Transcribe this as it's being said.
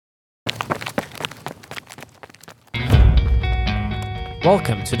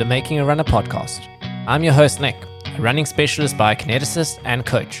Welcome to the Making a Runner podcast. I'm your host, Nick, a running specialist biokineticist and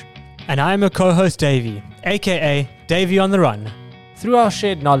coach. And I'm a co-host, Davey, aka Davey on the Run. Through our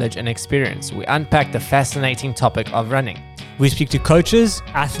shared knowledge and experience, we unpack the fascinating topic of running. We speak to coaches,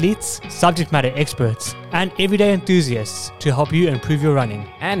 athletes, subject matter experts, and everyday enthusiasts to help you improve your running.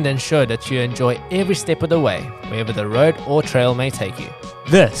 And ensure that you enjoy every step of the way, wherever the road or trail may take you.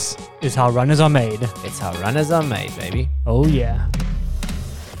 This is how runners are made. It's how runners are made, baby. Oh yeah.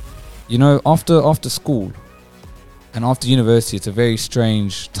 You know, after school and after university, it's a very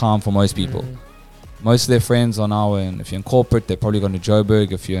strange time for most people. Most of their friends are now if you're in corporate, they're probably going to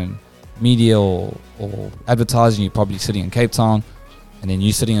Joburg. If you're in media or advertising, you're probably sitting in Cape Town. And then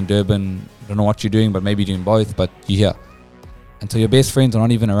you're sitting in Durban. I don't know what you're doing, but maybe you're doing both, but you're here. And so your best friends are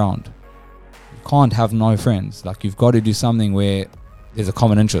not even around. You can't have no friends. Like, you've got to do something where there's a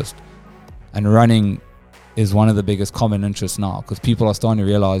common interest. And running is one of the biggest common interests now, because people are starting to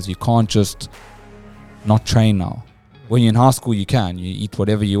realize you can't just not train now. When you're in high school, you eat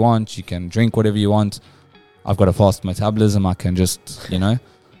whatever you want, you can drink whatever you want. I've got a fast metabolism, I can just,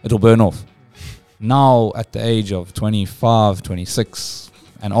 it'll burn off. Now at the age of 25, 26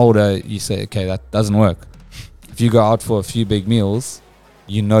 and older, you say, okay, that doesn't work. If you go out for a few big meals,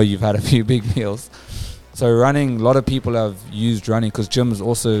 you know you've had a few big meals. So running, a lot of people have used running, because gyms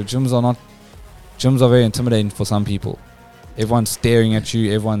are very intimidating for some people. Everyone's staring at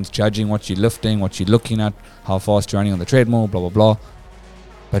you, everyone's judging what you're lifting, what you're looking at, how fast you're running on the treadmill, blah, blah, blah.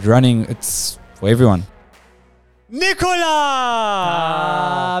 But running, it's for everyone. Nicola!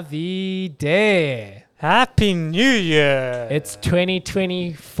 Davey. Happy New Year! It's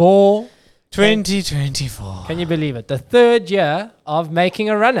 2024. 2024. Can you believe it? The third year of making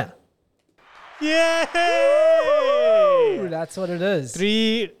a runner. Yay! Ooh, that's what it is.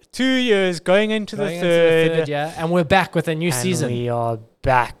 2 years going into the third year, and we're back with a new season. We are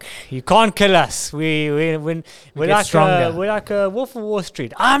back. You can't kill us. We're like stronger. We're like a Wolf of Wall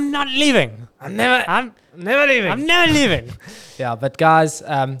Street. I'm not leaving. I'm never leaving. Yeah, but guys,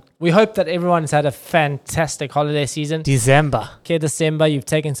 we hope that everyone's had a fantastic holiday season. December, you've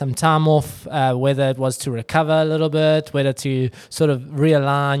taken some time off, whether it was to recover a little bit, whether to sort of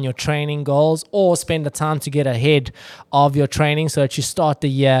realign your training goals, or spend the time to get ahead of your training so that you start the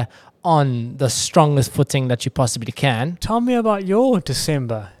year on the strongest footing that you possibly can. Tell me about your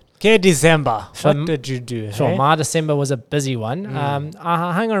December. December. What did you do? Sure, my December was a busy one.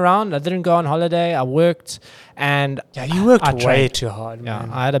 I hung around. I didn't go on holiday. I worked. And you worked way too hard, man.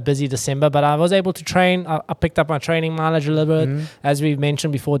 Yeah, I had a busy December, but I was able to train. I picked up my training mileage a little bit. As we've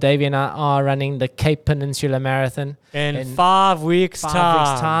mentioned before, Davey and I are running the Cape Peninsula Marathon. In 5 weeks'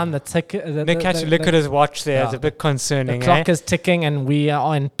 time. Nick had to look at his watch there. Yeah. It's a bit concerning. The clock is ticking, and we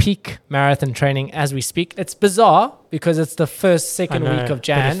are in peak marathon training as we speak. It's bizarre because it's the second week of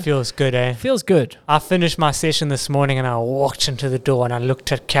Jan. But it feels good, eh? Feels good. I finished my session this morning, and I walked into the door, and I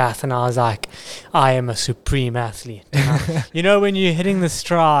looked at Kath, and I was like, I am a supreme athlete. When you're hitting the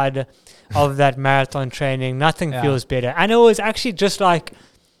stride of that marathon training, nothing feels better. And it was actually just like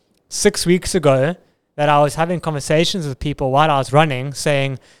 6 weeks ago that I was having conversations with people while I was running,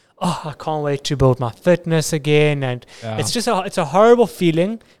 saying, I can't wait to build my fitness again. And it's just it's a horrible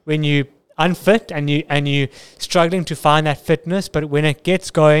feeling when you unfit and you struggling to find that fitness, but when it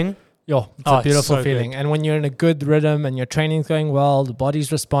gets going, it's a beautiful feeling. Good. And when you're in a good rhythm and your training's going well, the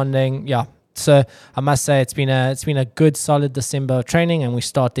body's responding. So I must say it's been a good solid December of training, and we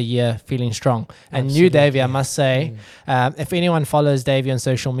start the year feeling strong. And Absolutely. You, Davey, I must say, if anyone follows Davey on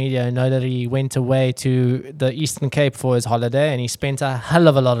social media, know that he went away to the Eastern Cape for his holiday, and he spent a hell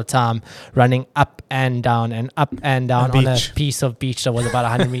of a lot of time running up and down on a piece of beach that was about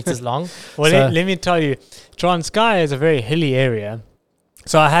 100 meters long. Well, let me tell you, Transkei is a very hilly area.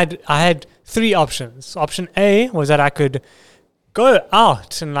 So I had three options. Option A was that I could go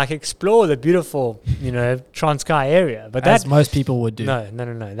out and explore the beautiful, Transkei area. But as most people would do. No.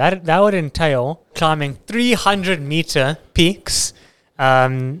 That would entail climbing 300-meter peaks.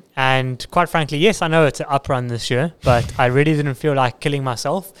 And quite frankly, yes, I know it's an up run this year, but I really didn't feel like killing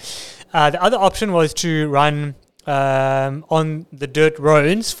myself. The other option was to run on the dirt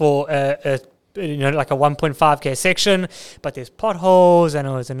roads for a 1.5k section, but there's potholes and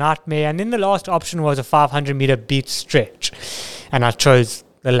it was a nightmare. And then the last option was a 500-meter beach stretch, and I chose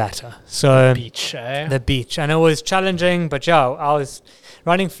the latter. So the beach, and it was challenging, but I was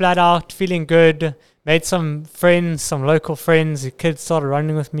running flat out, feeling good. Made some friends, some local friends. The kids started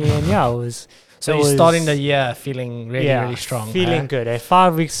running with me, and it was. So you're starting the year feeling really strong. Feeling good.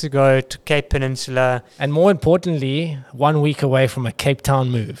 5 weeks ago to Cape Peninsula. And more importantly, 1 week away from a Cape Town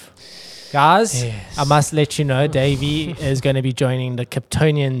move. Guys, Yes. I must let you know, Davey is going to be joining the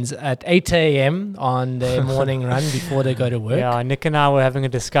Capetonians at 8 a.m. on their morning run before they go to work. Yeah, Nick and I were having a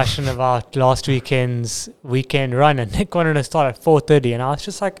discussion about last weekend's weekend run, and Nick wanted to start at 4:30, and I was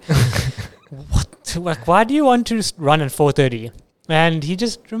just like, "What? Like, why do you want to run at 4:30?" And he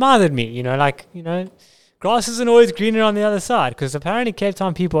just reminded me, grass isn't always greener on the other side, because apparently Cape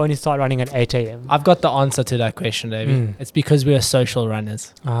Town people only start running at 8 a.m. I've got the answer to that question, Davey. It's because we are social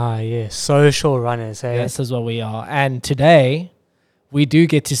runners. Ah, yes, social runners. Eh? This is what we are. And today, we do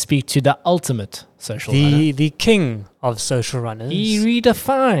get to speak to the ultimate social runner. The king of social runners. He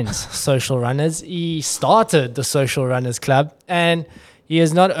redefines social runners. He started the Social Runners Club, and he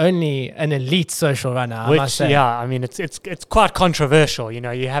is not only an elite social runner, I must say. Yeah, I mean, it's quite controversial.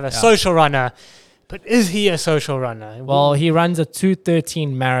 You have a social runner, but is he a social runner? Well, he runs a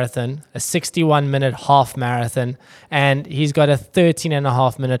 2:13 marathon, a 61-minute half marathon, and he's got a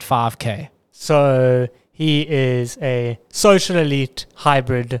 13.5-minute 5K. So he is a social elite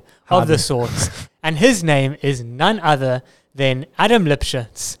hybrid of the sorts. And his name is none other than Adam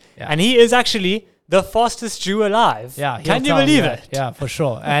Lipschitz. Yeah. And he is actually the fastest Jew alive. Yeah, Can you believe it? Yeah, for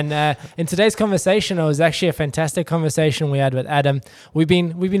sure. And in today's conversation, it was actually a fantastic conversation we had with Adam. We've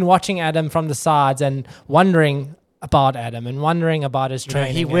been watching Adam from the sides and wondering about Adam and wondering about his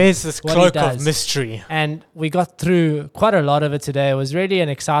training. He wears this what cloak he of does. mystery. And we got through quite a lot of it today. It was really an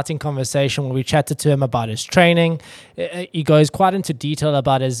exciting conversation where we chatted to him about his training. He goes quite into detail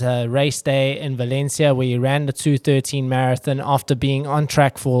about his race day in Valencia, where he ran the 2:13 marathon after being on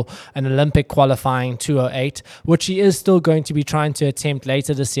track for an Olympic qualifying 2:08, which he is still going to be trying to attempt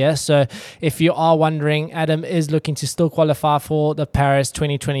later this year. So if you are wondering, Adam is looking to still qualify for the Paris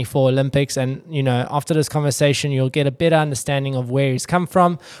 2024 Olympics. And, after this conversation, you'll get a better understanding of where he's come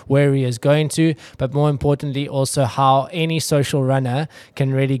from, where he is going to, but more importantly, also how any social runner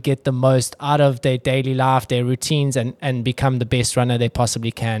can really get the most out of their daily life, their routines, and become the best runner they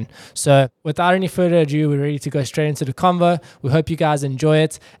possibly can. So without any further ado, we're ready to go straight into the convo. We hope you guys enjoy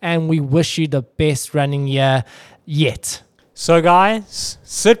it, and we wish you the best running year yet. So guys,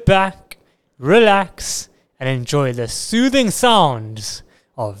 sit back, relax, and enjoy the soothing sounds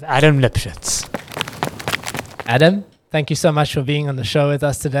of Adam Lipschitz. Adam, thank you so much for being on the show with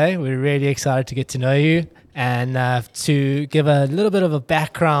us today. We're really excited to get to know you and to give a little bit of a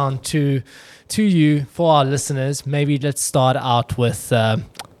background to you for our listeners. Maybe let's start out with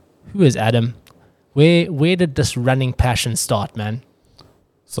who is Adam? Where did this running passion start, man?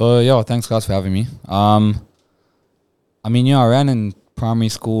 So, thanks guys for having me. I ran in primary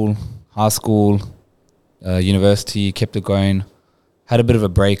school, high school, university, kept it going. Had a bit of a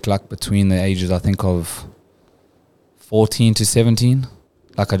break, like between the ages, I think, of 14 to 17.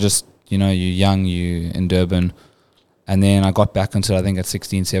 Like I just, you're young, you in Durban. And then I got back into it, I think, at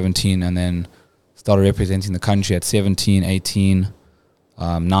 16, 17, and then started representing the country at 17, 18,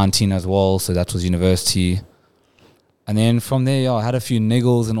 19 as well. So that was university. And then from there, I had a few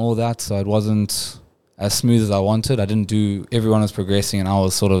niggles and all that. So it wasn't as smooth as I wanted. I didn't do, everyone was progressing and I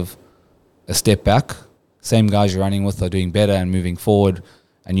was sort of a step back. Same guys you're running with are doing better and moving forward.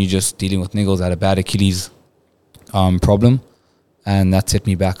 And you just dealing with niggles. I had a bad Achilles problem, and that set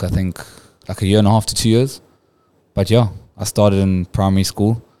me back, I think, like 1.5 to 2 years. But I started in primary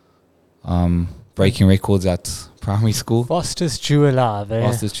school, breaking records at primary school. Fastest Jew alive, eh?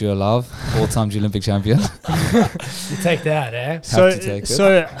 Fastest Jew alive, 4-time Olympic champion. You take that, eh? Have to take it.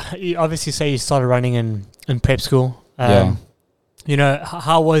 So you obviously say you started running in prep school.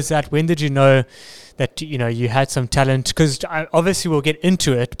 How was that? When did you know that you had some talent? Because obviously we'll get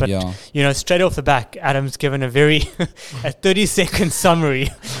into it, but straight off the back, Adam's given a very a 30-second summary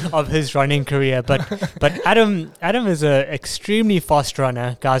of his running career. But Adam is a extremely fast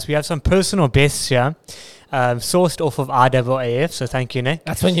runner, guys. We have some personal bests here, sourced off of IAAF. So thank you, Nick.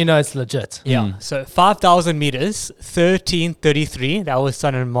 That's when you know it's legit. Yeah. So 5,000 meters, 13:33. That was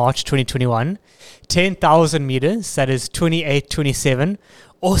done in March 2021. 10,000 meters, that is 28:27.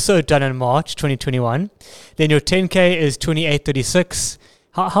 Also done in March 2021. Then your 10K is 28:36.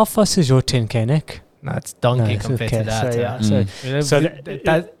 How fast is your 10K, Nick? No, it's donkey compared to that. So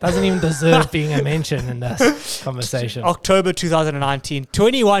that doesn't even deserve being a mention in this conversation. October 2019,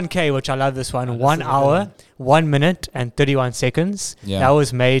 21K, which I love this one. 1 hour, 1 minute, and 31 seconds. Yeah. That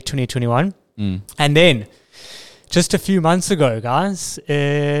was May 2021. And then, just a few months ago, guys,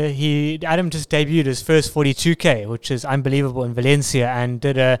 Adam just debuted his first 42K, which is unbelievable, in Valencia, and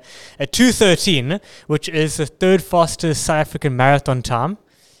did a 2:13, which is the third fastest South African marathon time.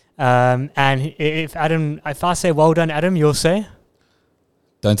 And if I say well done, Adam, you'll say?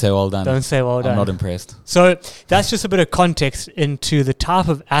 Don't say well done. Don't say well done. I'm not impressed. So that's just a bit of context into the type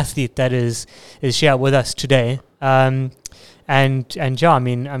of athlete that is here with us today. And yeah, I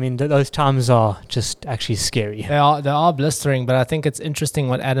mean those times are just actually scary. They are blistering, but I think it's interesting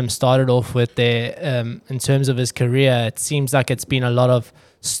what Adam started off with there. In terms of his career, it seems like it's been a lot of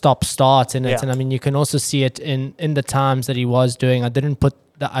stop-start in it. Yeah. And I mean, you can also see it in the times that he was doing. I didn't put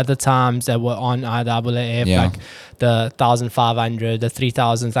the other times that were on IAAF, like the 1,500, the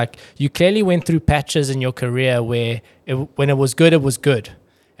 3,000s. Like, you clearly went through patches in your career where when it was good.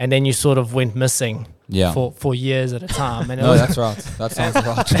 And then you sort of went missing for years at a time. And no, that's right. That sounds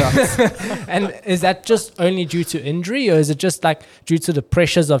right. And is that just only due to injury, or is it just like due to the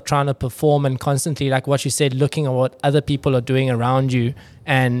pressures of trying to perform and constantly, like what you said, looking at what other people are doing around you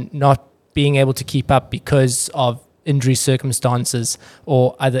and not being able to keep up because of injury circumstances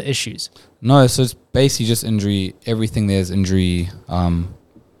or other issues? No, so it's basically just injury. Everything there's injury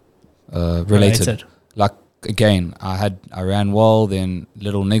related. Like, again, I ran well, then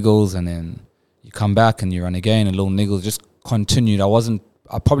little niggles, and then you come back and you run again, and little niggles. Just continued.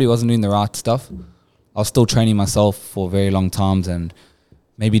 I probably wasn't doing the right stuff. I was still training myself for very long times and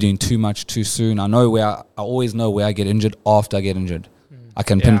maybe doing too much too soon. I always know where I get injured after I get injured. I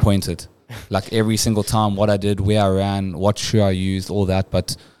can pinpoint it. Like, every single time, what I did, where I ran, what shoe I used, all that.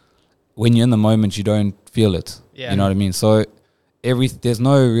 But when you're in the moment, you don't feel it. You know what I mean? So there's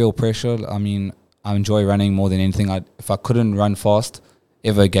no real pressure. I mean, I enjoy running more than anything. If I couldn't run fast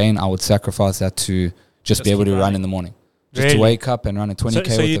ever again, I would sacrifice that to just be able to run in the morning. Just to wake up and run a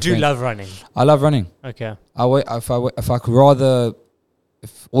 20K. So you do love running? I love running. Okay. If I could rather,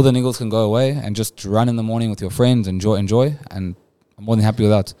 if all the niggles can go away and just run in the morning with your friends, enjoy, and I'm more than happy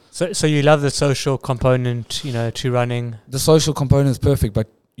with that. So you love the social component, to running? The social component is perfect, but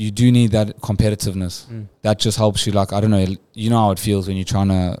you do need that competitiveness. That just helps you. Like, I don't know, you know how it feels when you're trying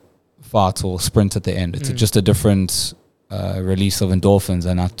to fight or sprint at the end. It's just a different release of endorphins,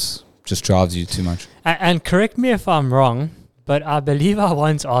 and that just drives you too much. And correct me if I'm wrong, but I believe I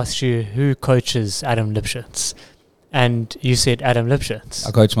once asked you who coaches Adam Lipschitz. And you said Adam Lipschitz.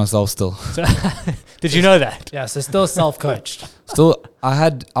 I coach myself still. So did you know that? Yeah, so still self-coached. Still,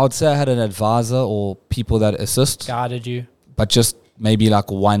 I would say I had an advisor or people that assist. Guided you. But just maybe like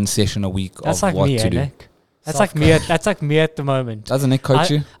one session a week of what to do. Nick. That's like me. That's like me at the moment. Doesn't Nick coach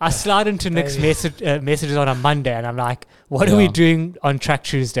you? I slide into Nick's messages on a Monday, and I'm like, "What are we doing on track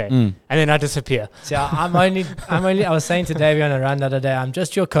Tuesday?" And then I disappear. So I was saying to Davey on a run the other day, I'm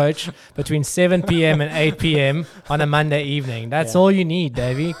just your coach between 7 p.m. and 8 p.m. on a Monday evening. That's all you need,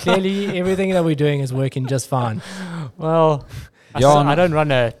 Davey. Clearly, everything that we're doing is working just fine. Well, I don't run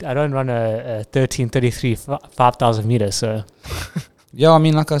a 1333 5,000 meters. So yeah, I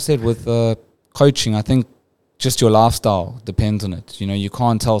mean, like I said, with coaching, I think just your lifestyle depends on it. You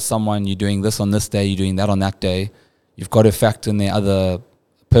can't tell someone you're doing this on this day, you're doing that on that day. You've got to factor in their other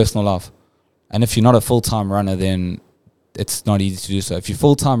personal life. And if you're not a full-time runner, then it's not easy to do so. If you're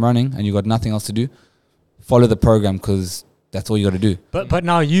full-time running and you've got nothing else to do, follow the program, because that's all you got to do. But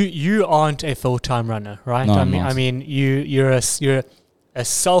now you aren't a full-time runner, right? No, I mean you're a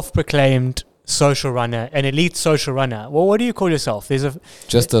self-proclaimed social runner, an elite social runner. Well, what do you call yourself?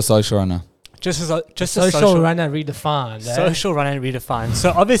 Just a social runner. Just a social runner redefined. Social runner redefined. So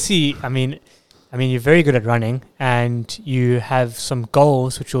obviously, I mean, you're very good at running, and you have some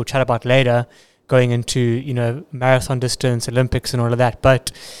goals which we'll chat about later, going into marathon distance, Olympics, and all of that.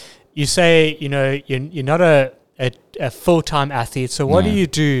 But you say you're not a full-time athlete. So what do you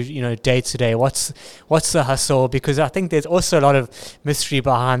do day to day? What's the hustle? Because I think there's also a lot of mystery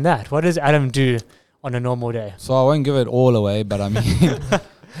behind that. What does Adam do on a normal day? So I won't give it all away, but I mean.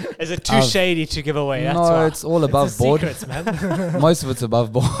 Is it too shady to give away? No, it's all above board. Secrets, man. Most of it's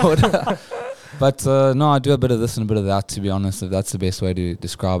above board. But no, I do a bit of this and a bit of that, to be honest, if that's the best way to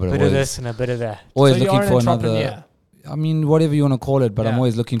describe it. A bit of this and a bit of that. Always looking for another, I mean, whatever you want to call it, but I'm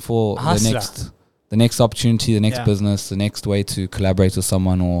always looking for the next opportunity, the next business, the next way to collaborate with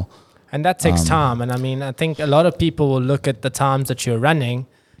someone. And that takes time. And I mean, I think a lot of people will look at the times that you're running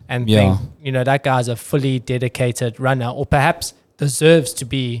and think, that guy's a fully dedicated runner, or perhaps deserves to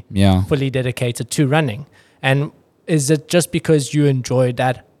be fully dedicated to running. And is it just because you enjoy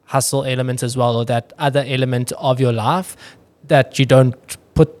that hustle element as well, or that other element of your life, that you don't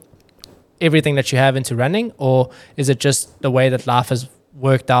put everything that you have into running? Or is it just the way that life has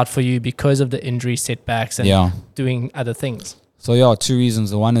worked out for you because of the injury setbacks and doing other things? So two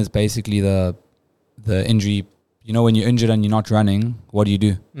reasons. The one is basically the injury. When you're injured and you're not running, what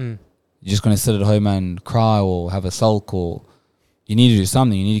do? You're just going to sit at home and cry or have a sulk, or you need to do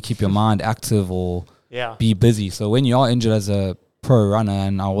something. You need to keep your mind active or be busy. So when you are injured as a pro runner,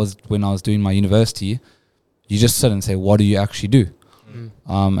 and when I was doing my university, you just sit and say, what do you actually do?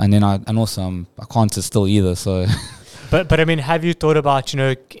 And then I can't sit still either. So, but I mean, have you thought about,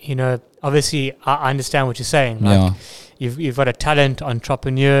 obviously I understand what you're saying. Like you've got a talent,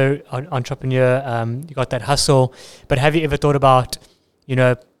 entrepreneur, you got that hustle, but have you ever thought about,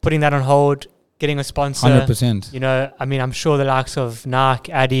 putting that on hold, getting a sponsor? 100%. I mean, I'm sure the likes of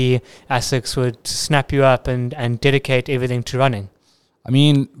Nike, Adi, Asics would snap you up and dedicate everything to running. I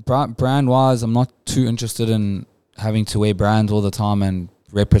mean, brand wise, I'm not too interested in having to wear brands all the time and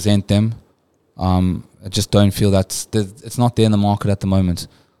represent them. I just don't feel it's not there in the market at the moment.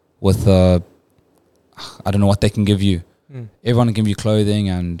 With I don't know what they can give you. Everyone can give you clothing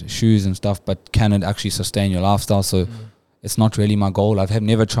and shoes and stuff, but can it actually sustain your lifestyle? So it's not really my goal. I've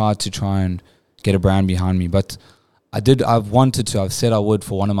never tried to try and get a brand behind me, but I've wanted to. I've said I would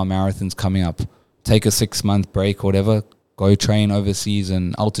for one of my marathons coming up. Take a 6-month break or whatever, go train overseas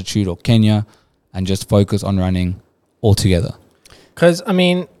in altitude or Kenya, and just focus on running altogether. Because, I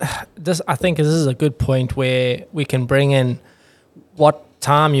mean, I think this is a good point where we can bring in what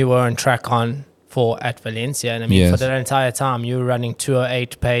time you were on track on at Valencia. And I mean, for that entire time, you were running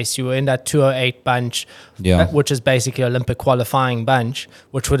 2:08 pace. You were in that 2:08 bunch, which is basically Olympic qualifying bunch,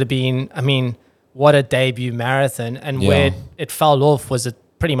 which would have been, I mean, what a debut marathon. And where it fell off was at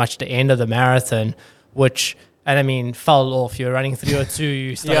pretty much the end of the marathon, and I mean, fell off. You're running 3:02.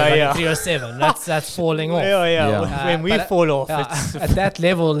 You started running 3:07. That's falling off. When we fall off, it's at that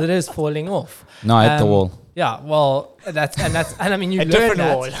level, it is falling off. No, at the wall. Yeah, well, and I mean, you a learn different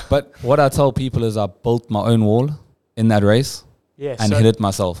that. wall. But what I tell people is I built my own wall in that race and hit it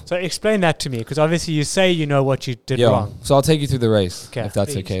myself. So explain that to me, because obviously you say you know what you did wrong. So I'll take you through the race, if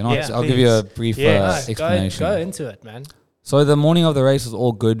that's okay. I'll give you a brief explanation. Go into it, man. So the morning of the race was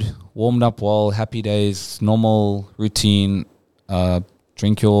all good. Warmed up well, happy days, normal routine.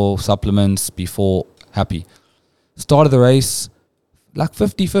 Drink your supplements before, happy. Started the race like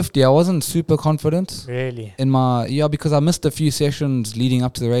 50-50. I wasn't super confident. Really? Because I missed a few sessions leading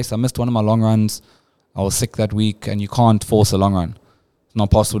up to the race. I missed one of my long runs. I was sick that week, and you can't force a long run. It's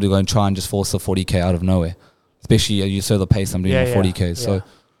not possible to go and try and just force a 40K out of nowhere. Especially you saw the pace I'm doing the 40Ks. So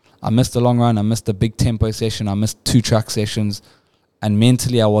I missed a long run. I missed a big tempo session. I missed 2 track sessions. And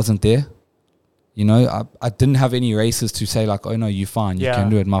mentally, I wasn't there. I didn't have any races to say like, oh no, you're fine. You can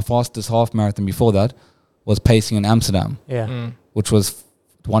do it. My fastest half marathon before that was pacing in Amsterdam. Which was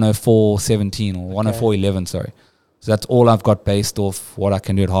 104.17 or 104.11, sorry. So that's all I've got based off what I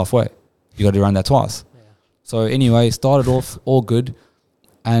can do at halfway. You got to run that twice. So anyway, started off all good.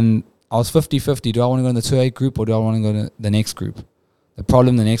 And I was 50-50. Do I want to go in the 2:08 group or do I want to go to the next group? The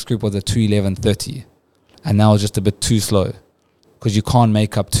problem, the next group was a 2:11.30. And that was just a bit too slow. Because you can't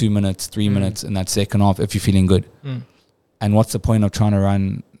make up 2 minutes, 3 minutes in that second half if you're feeling good. And what's the point of trying to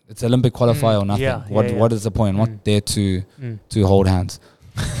run? It's Olympic qualifier or nothing. What is the point? I'm not there to hold hands.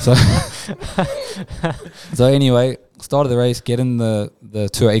 So anyway, started the race, get in the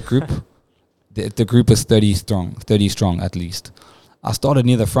 2:08 group. The group is 30 strong at least. I started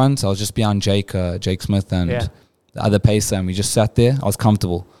near the front. I was just behind Jake Smith and the other pacer, and we just sat there. I was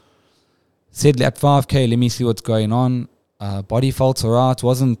comfortable. Said at 5K, let me see what's going on. Body felt alright.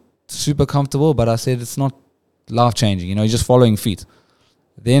 Wasn't super comfortable, but I said it's not life-changing. You're just following feet.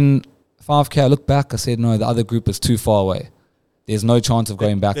 Then 5K, I looked back. I said, no, the other group is too far away. There's no chance of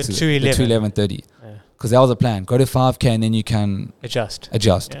going back to the 2:11.30. Because that was a plan. Go to 5K and then you can adjust.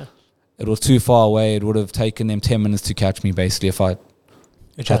 Yeah. It was too far away. It would have taken them 10 minutes to catch me, basically, if I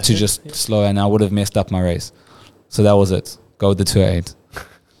had to just slow, and I would have messed up my race. So that was it. Go with the 2:08.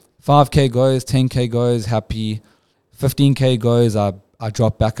 5K goes, 10K goes, happy. 15K goes, I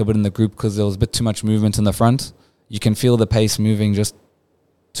dropped back a bit in the group because there was a bit too much movement in the front. You can feel the pace moving just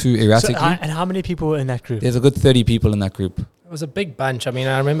too erratically. And how many people were in that group? There's a good 30 people in that group. It was a big bunch. I mean,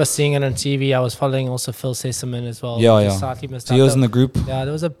 I remember seeing it on TV. I was following also Phil Sesaman as well. So he was in the group. Yeah,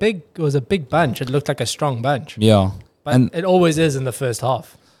 it was a big bunch. It looked like a strong bunch. Yeah. But it always is in the first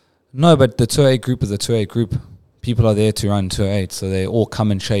half. No, but the 2:08 group is a 2:08 group. People are there to run 2:08, so they all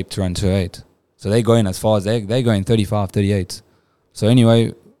come in shape to run 2:08. So they're going as far as they're going 35, 38. So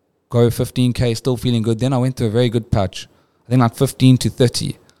anyway, go 15K, still feeling good. Then I went to a very good patch. I think like 15 to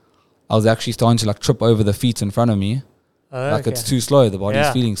 30. I was actually starting to like trip over the feet in front of me. It's too slow. The body's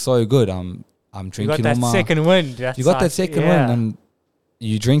feeling so good. I'm drinking all my... You got that second wind. You got that second wind, and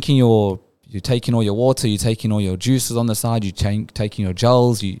you're taking all your water, you're taking all your juices on the side, you're taking your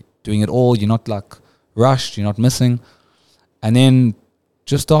gels, you're doing it all. You're not like rushed, you're not missing. And then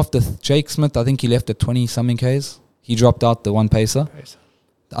just after Jake Smith, I think he left at 20-something Ks. He dropped out, the one pacer.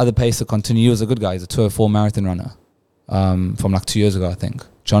 The other pacer continued. He was a good guy. He's a 2:04 marathon runner. from like 2 years ago, I think.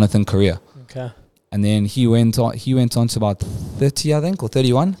 Jonathan Correa. Okay. And then he went on to about 30, I think, or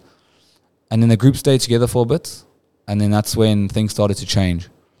 31. And then the group stayed together for a bit. And then that's when things started to change.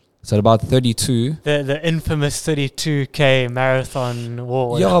 So at about 32. The infamous 32K marathon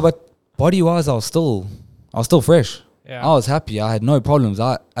wall. Yeah, but body-wise, I was still fresh. Yeah. I was happy. I had no problems.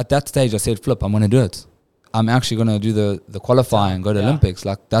 At that stage, I said, flip, I'm going to do it. I'm actually going to do the qualify and go to Olympics.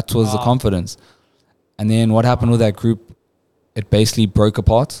 Like, that was the confidence. And then what happened with that group, it basically broke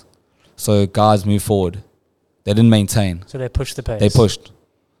apart. So guys moved forward. They didn't maintain. So they pushed the pace. They pushed.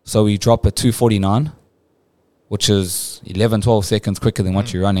 So we dropped at 2:49, which is 11, 12 seconds quicker than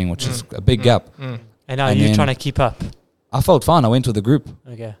what you're running, which is a big gap. And now you're trying to keep up. I felt fine. I went with the group.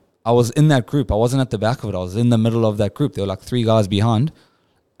 Okay. I was in that group. I wasn't at the back of it. I was in the middle of that group. There were like 3 guys behind.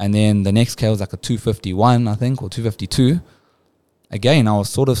 And then the next K was like a 2:51, I think, or 2:52. Again, I was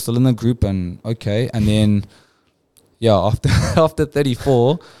sort of still in the group and okay. And then, after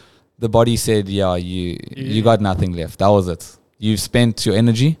 34, the body said, you got nothing left. That was it. You've spent your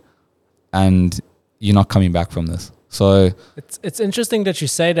energy and you're not coming back from this. So it's interesting that you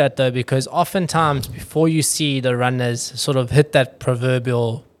say that, though, because oftentimes before you see the runners sort of hit that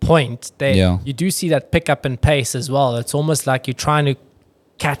proverbial point, you do see that pickup in pace as well. It's almost like you're trying to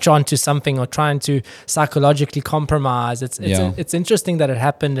catch on to something or trying to psychologically compromise. It's interesting that it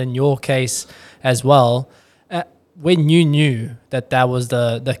happened in your case as well. When you knew that was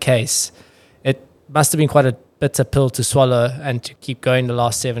the case, it must have been quite a bitter pill to swallow and to keep going the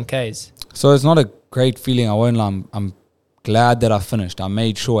last 7Ks. So it's not a great feeling. I won't lie. I'm glad that I finished. I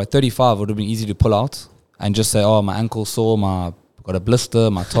made sure at 35 it would have been easy to pull out and just say, oh, my ankle's sore, got a blister,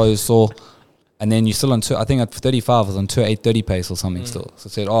 my toe is sore. And then you're still on I think at 35 I was on 2:08:30 pace or something still. So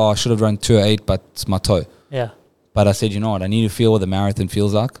I said, I should have run 2:08, but it's my toe. Yeah. But I said, you know what? I need to feel what the marathon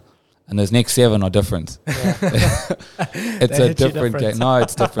feels like. And those next 7 are different. Yeah. It's a different game. No,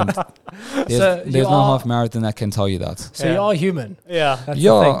 it's different. There's no half marathon that can tell you that. So you are human. Yeah. That's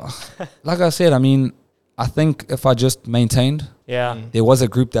the thing. Like I said, I mean, I think if I just maintained, there was a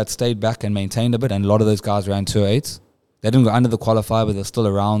group that stayed back and maintained a bit, and a lot of those guys ran 2:08s. They didn't go under the qualifier, but they're still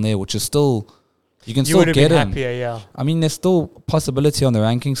around there, which is still, you can still get in. Happier, yeah. I mean, there's still possibility on the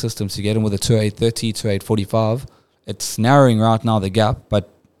ranking system to get in with a 2:08:30, 2:08:45. It's narrowing right now the gap, but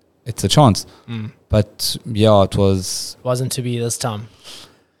it's a chance. But it wasn't to be this time.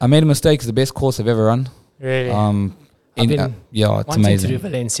 I made a mistake. It's the best course I've ever run. Really? It's amazing. To do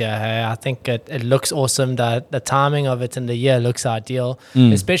Valencia. Hey, I think it looks awesome. The timing of it in the year looks ideal,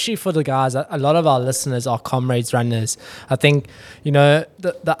 especially for the guys. A lot of our listeners are comrades runners. I think,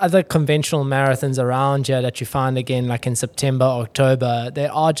 the other conventional marathons around here that you find again, like in September, October, they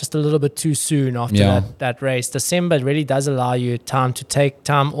are just a little bit too soon after that race. December really does allow you time to take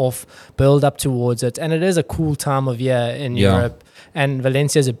time off, build up towards it. And it is a cool time of year in Europe. And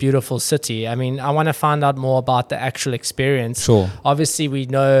Valencia is a beautiful city. I mean, I want to find out more about the actual experience. Sure. Obviously, we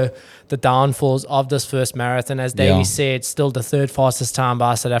know the downfalls of this first marathon. As Davey said, still the 3rd fastest time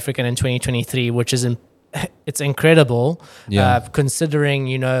by a South African in 2023, which is it's incredible considering,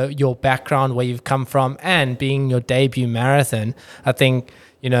 your background, where you've come from, and being your debut marathon. I think,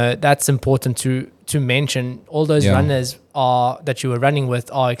 that's important to mention. All those runners that you were running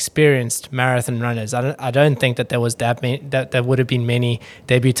with are experienced marathon runners. I don't think that there was that there would have been many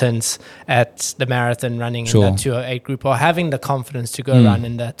debutants at the marathon running in that 2:08 group, or having the confidence to go run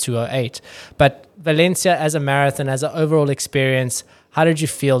in that 2:08. But Valencia as a marathon, as an overall experience, how did you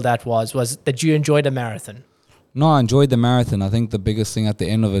feel that was? Did you enjoy the marathon? No, I enjoyed the marathon. I think the biggest thing at the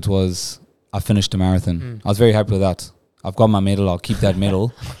end of it was I finished the marathon. I was very happy with that. I've got my medal. I'll keep that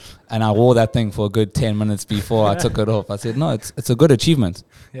medal. And I wore that thing for a good 10 minutes before I took it off. I said, no, it's a good achievement.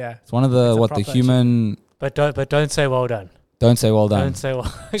 Yeah. It's one of the human... But don't say well done. Don't say well done. Don't say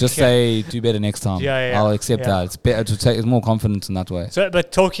well. Just say do better next time. I'll accept that. It's better to take more confidence in that way. So,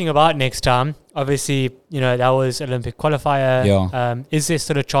 but talking about next time, obviously, that was Olympic qualifier. Yeah. Is there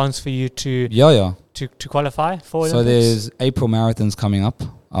still a chance for you to to qualify for Olympics? So there's April marathons coming up.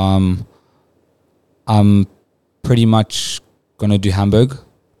 I'm pretty much going to do Hamburg.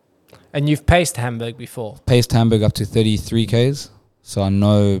 And you've paced Hamburg before? Paced Hamburg up to 33 Ks. So I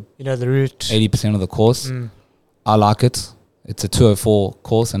know the route. 80% of the course. I like it. It's a 2:04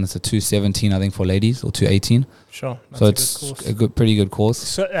 course, and it's a 2:17, I think, for ladies, or 2:18. Sure. So it's pretty good course.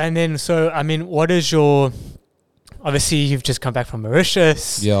 So I mean, what is your... Obviously, you've just come back from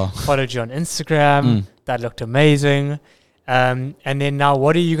Mauritius. Yeah. Followed you on Instagram. That looked amazing. And then now,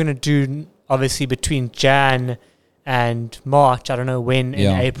 what are you going to do, obviously, between Jan and March? I don't know when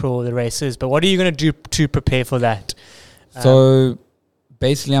in April the race is, but what are you going to do to prepare for that? So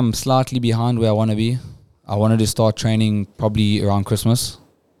basically, I'm slightly behind where I want to be. I wanted to start training probably around Christmas.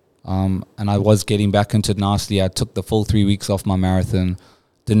 And I was getting back into it nicely. I took the full 3 weeks off my marathon,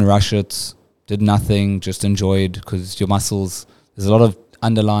 didn't rush it, did nothing, just enjoyed, because your muscles, there's a lot of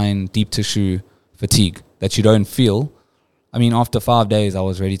underlying deep tissue fatigue that you don't feel. I mean, after 5 days, I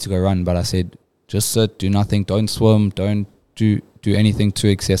was ready to go run, but I said, just sit, do nothing, don't swim, don't do anything too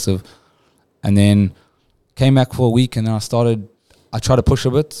excessive. And then came back for a week, and then I tried to push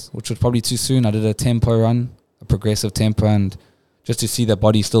a bit, which was probably too soon. I did a tempo run, a progressive tempo, and just to see that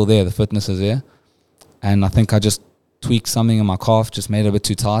body's still there, the fitness is there. And I think I just tweaked something in my calf, just made it a bit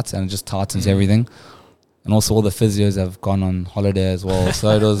too tight, and it just tightens everything. And also all the physios have gone on holiday as well. So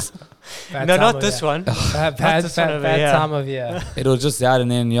it was... No, not this one. Bad time of year. It was just that, and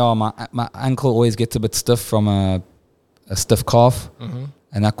then my ankle always gets a bit stiff from a stiff calf,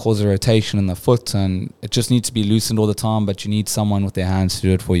 and that causes a rotation in the foot, and it just needs to be loosened all the time, but you need someone with their hands to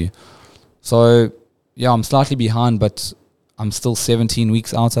do it for you. So yeah, I'm slightly behind, but I'm still 17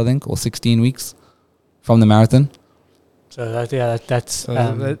 weeks out, I think, or 16 weeks from the marathon. So that's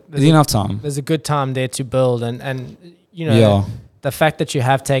there's enough time. There's a good time there to build, and you know, the fact that you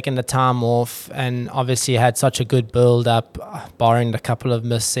have taken the time off and obviously had such a good build up, barring a couple of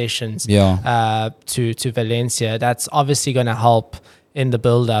missed sessions, to Valencia, that's obviously going to help in the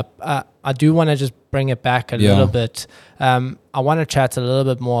build up. I do want to just bring it back a little bit. I want to chat a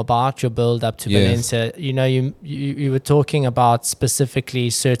little bit more about your build up to Valencia. You know, you were talking about specifically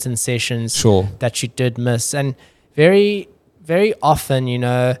certain sessions that you did miss, and very, very often, you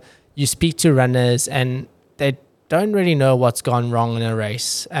know, you speak to runners and they don't really know what's gone wrong in a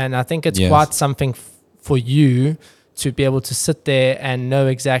race. And I think it's quite something for you to be able to sit there and know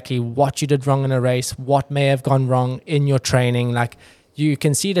exactly what you did wrong in a race, what may have gone wrong in your training. Like, you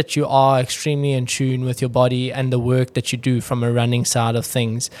can see that you are extremely in tune with your body and the work that you do from a running side of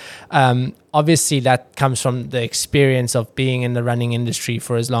things. Obviously, that comes from the experience of being in the running industry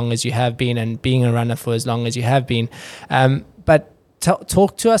for as long as you have been and being a runner for as long as you have been. But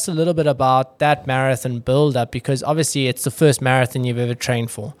talk to us a little bit about that marathon build-up, because obviously it's the first marathon you've ever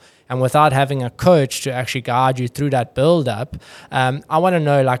trained for. And without having a coach to actually guide you through that build-up, I want to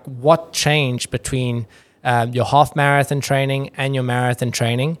know, like, what changed between your half marathon training and your marathon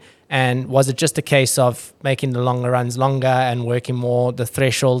training, and was it just a case of making the longer runs longer and working more the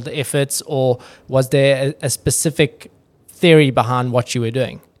threshold efforts, or was there a specific theory behind what you were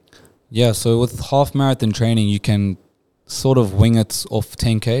doing? Yeah, so with half marathon training, you can sort of wing it off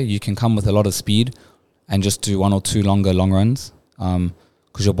 10k. You can come with a lot of speed and just do one or two long runs,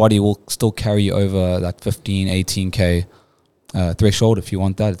 because your body will still carry you over that 15, 18k threshold if you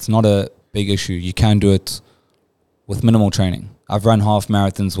want that. It's not a big issue. You can do it with minimal training. I've run half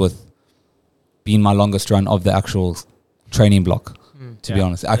marathons with being my longest run of the actual training block, to be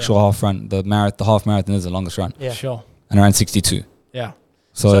honest. Half run, the half marathon is the longest run. Yeah, sure. And I ran 62. Yeah.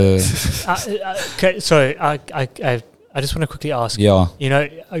 So okay, sorry, I just want to quickly ask. Yeah. You know,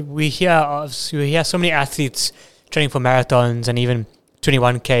 we hear so many athletes training for marathons and even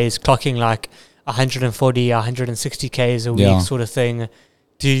 21Ks, clocking like 140, 160Ks a week sort of thing.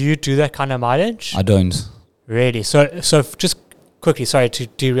 Do you do that kind of mileage? I don't. Really? So just quickly, sorry to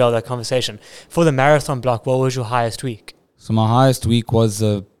derail that conversation. For the marathon block, what was your highest week? So my highest week was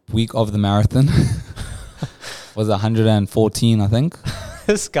the week of the marathon. Was 114, I think.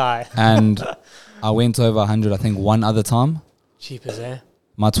 This guy. And I went over 100, I think, one other time. Cheap as air.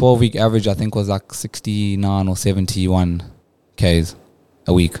 My 12-week average, I think, was like 69 or 71 Ks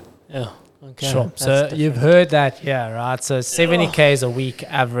a week. Yeah. Okay. Sure. That's so different. you've heard that, right? So 70 Ks a week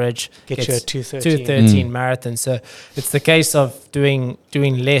average gets you a 213 marathon. So it's the case of doing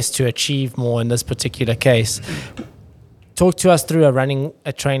less to achieve more in this particular case. Talk to us through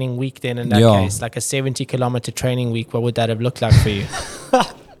a training week then in that case, like a 70 kilometer training week. What would that have looked like for you?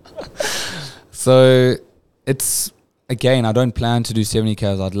 So it's, again, I don't plan to do 70 Ks.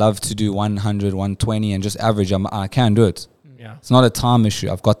 I'd love to do 100, 120 and just average. I can do it. Yeah. It's not a time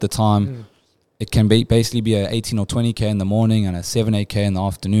issue. I've got the time. It can basically be a 18 or 20K in the morning and a 7, 8K in the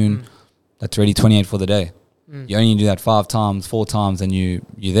afternoon. That's already 28 for the day. You only do that 4 times, and you're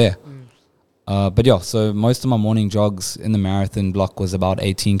there. But yeah, so most of my morning jogs in the marathon block was about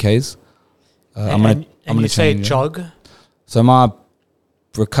 18 Ks. And you say jog? So my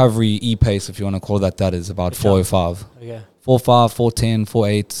recovery e-pace, if you want to call that is about 4:05. Okay. 4:05, 4:10,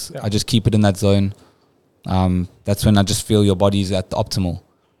 4:08. I just keep it in that zone. That's when I just feel your body's at the optimal.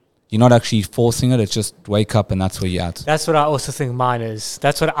 You're not actually forcing it. It's just wake up and that's where you're at. That's what I also think mine is.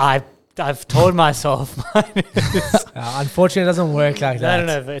 That's what I've told myself mine is. Unfortunately, it doesn't work like that.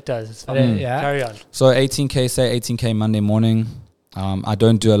 No, but it does. It's fine. Carry on. So 18K Monday morning. I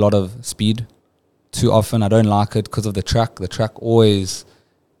don't do a lot of speed. too often. I don't like it because of the track. The track always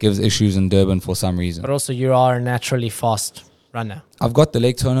gives issues in Durban for some reason. But also, you are a naturally fast runner. I've got the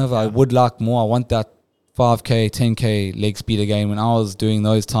leg turnover. I would like more. I want that 5K, 10K leg speed again. When I was doing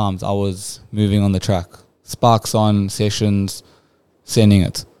those times, I was moving on the track. Sparks on, sessions, sending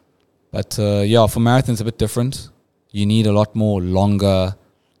it. But yeah, for marathons, a bit different. You need a lot more longer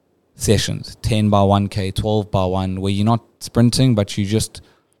sessions, 10 by 1K, 12 by 1, where you're not sprinting, but you're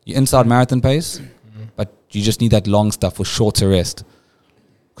inside marathon pace, but you just need that long stuff with shorter rest.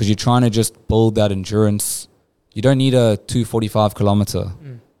 Because you're trying to just build that endurance. You don't need a 245 kilometer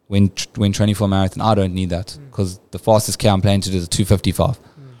when training for a marathon. I don't need that because the fastest K I'm planning to do is a 255.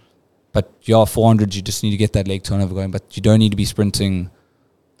 But yeah, 400, you just need to get that leg turnover going, but you don't need to be sprinting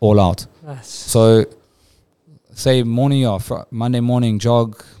all out. So say morning, Monday morning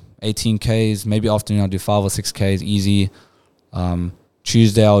jog, 18 Ks, maybe afternoon I'll do 5 or 6 Ks, easy.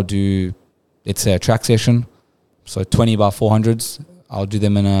 Tuesday I'll do, let's say, a track session. So 20 by 400s. I'll do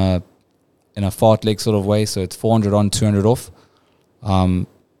them in a fart leg sort of way. So it's 400 on, 200 off. A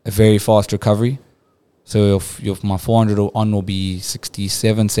very fast recovery. So if my 400 on will be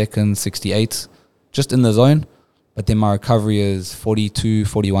 67 seconds, 68, just in the zone. But then my recovery is 42,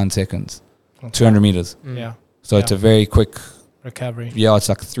 41 seconds, 200 meters. Yeah. So it's a very quick recovery. Yeah, it's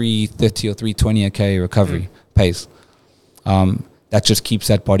like 330 or 320 a K recovery pace. That just keeps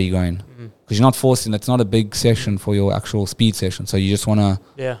that body going. Because you're not forcing, it's not a big session for your actual speed session. So you just want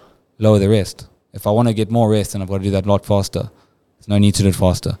to lower the rest. If I want to get more rest, then I've got to do that a lot faster. There's no need to do it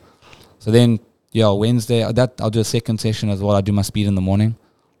faster. So then, Wednesday, I'll do a second session as well. I do my speed in the morning,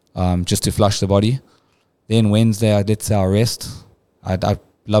 just to flush the body. Then Wednesday, I'll rest. I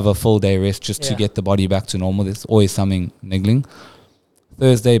love a full day rest just to get the body back to normal. There's always something niggling.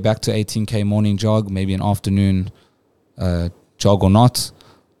 Thursday, back to 18K morning jog, maybe an afternoon jog or not.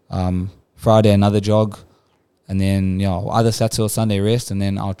 Friday, another jog. And then, either Saturday or Sunday rest. And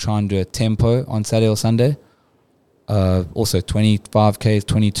then I'll try and do a tempo on Saturday or Sunday. Also 25Ks,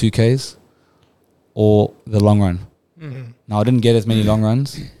 22Ks. Or the long run. Now, I didn't get as many long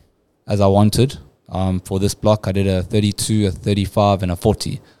runs as I wanted. For this block, I did a 32, a 35, and a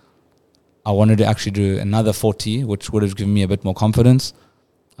 40. I wanted to actually do another 40, which would have given me a bit more confidence.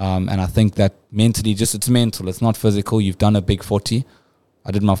 And I think that mentally, it's mental. It's not physical. You've done a big 40. I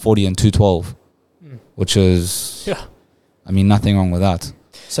did my 40 in 212, which is, nothing wrong with that.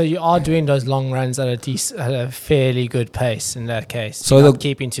 So you are doing those long runs at a fairly good pace in that case. So you're not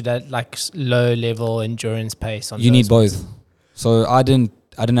keeping to that low level endurance pace. You need both. So I didn't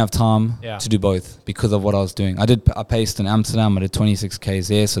have time to do both because of what I was doing. I paced in Amsterdam. I did 26 Ks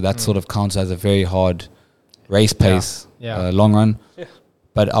there, so that sort of counts as a very hard race pace, long run. Yeah.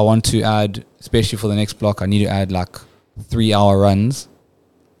 But I want to add, especially for the next block, I need to add 3-hour runs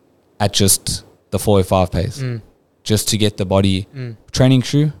at just the 405 pace, just to get the body training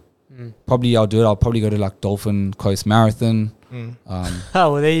shoe. Probably I'll do it. I'll probably go to Dolphin Coast Marathon.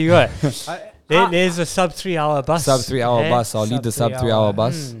 Well, there you go. There's a sub 3 hour bus. Sub 3 hour bus. I'll lead the sub 3 hour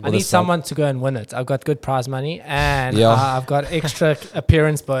bus. I need someone to go and win it. I've got good prize money and I've got extra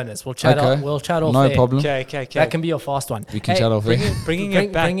appearance bonus. We'll chat off. No problem. Okay. That can be your fast one. We can chat off. Bringing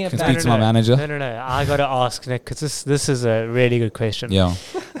it back. Can speak to my manager. No. I got to ask, Nick, because this is a really good question. Yeah.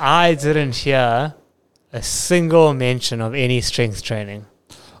 I didn't hear a single mention of any strength training.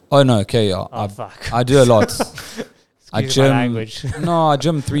 Oh, no. Okay. Fuck. I do a lot. I gym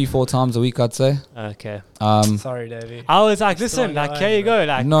 3-4 times a week, I'd say. Okay. Sorry, Davey. I was listen, here you go.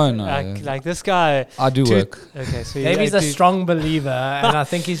 No. This guy. I do work. Okay, so Davey's a strong believer, and I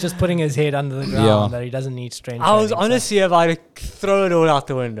think he's just putting his head under the ground that he doesn't need strength training. I was honestly about to throw it all out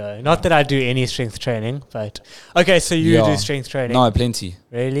the window. Not that I do any strength training, but okay. So you do strength training? No, plenty.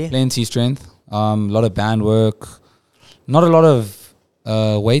 Really? Plenty strength. A lot of band work. Not a lot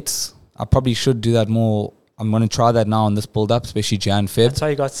of weights. I probably should do that more. I'm going to try that now on this build-up, especially Jan, Feb. That's why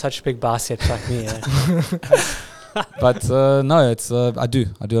you got such big biceps like me. But no, it's I do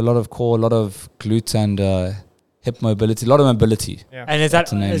a lot of core, a lot of glutes and hip mobility, a lot of mobility. Yeah. And is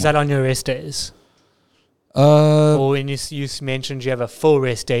that on your rest days? Or when you mentioned you have a full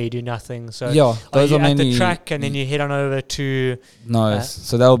rest day, you do nothing. So those are mainly at the track, and then you head on over to. No,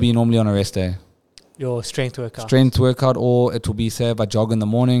 so that will be normally on a rest day. Your strength workout, or it will be, say, if I jog in the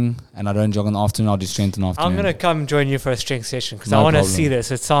morning and I don't jog in the afternoon, I'll do strength in the afternoon. I'm going to come join you for a strength session because I want to see this.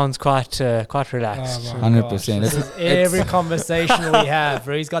 It sounds quite relaxed. 100%. Every conversation we have,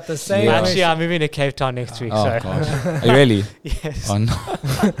 bro. He's got the same. Actually, I'm moving to Cape Town next week. Gosh. Are you really? Yes. Oh,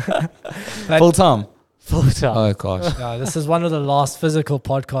 no. Full time. Oh gosh. This is one of the last physical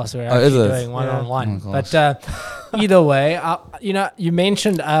podcasts we're actually doing one-on-one. Oh, but either way, you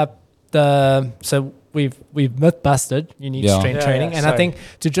mentioned so we've myth busted. You need strength training, and I think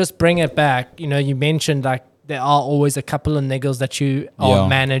to just bring it back, you mentioned like there are always a couple of niggles that you are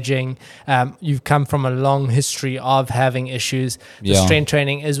managing. You've come from a long history of having issues. The strength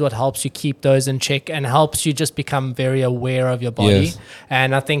training is what helps you keep those in check and helps you just become very aware of your body. Yes.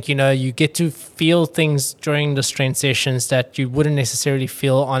 And I think, you get to feel things during the strength sessions that you wouldn't necessarily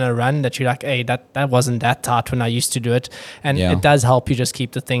feel on a run, that you're like, hey, that wasn't that tight when I used to do it. And it does help you just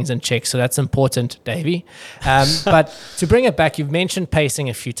keep the things in check. So that's important, Davey. But to bring it back, you've mentioned pacing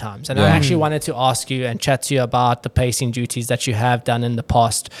a few times. And I actually wanted to ask you and chat to you about the pacing duties that you have done in the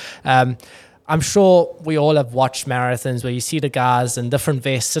past. I'm sure we all have watched marathons where you see the guys in different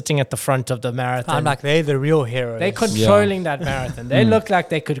vests sitting at the front of the marathon. I'm like, they're the real heroes. They're controlling that marathon. They look like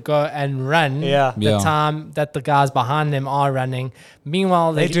they could go and run the time that the guys behind them are running.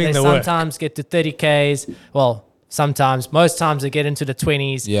 Meanwhile, they sometimes get to 30Ks. Well, most times they get into the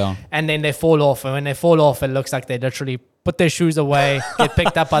 20s and then they fall off. And when they fall off, it looks like they literally put their shoes away, get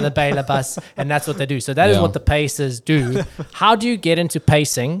picked up by the Baylor bus, and that's what they do. So that is what the pacers do. How do you get into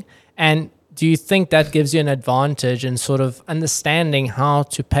pacing? And do you think that gives you an advantage in sort of understanding how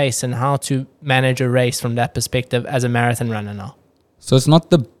to pace and how to manage a race from that perspective as a marathon runner now? So it's not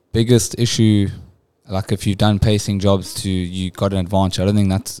the biggest issue. Like if you've done pacing jobs you got an advantage. I don't think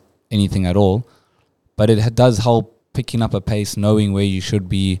that's anything at all. But it does help picking up a pace, knowing where you should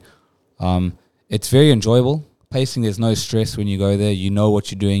be. It's very enjoyable. Pacing, there's no stress when you go there. You know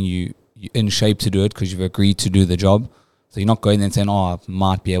what you're doing. You're in shape to do it because you've agreed to do the job. So you're not going there and saying, I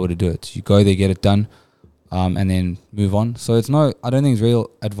might be able to do it. You go there, get it done, and then move on. So I don't think it's real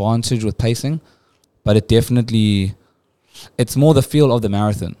advantage with pacing, but it's more the feel of the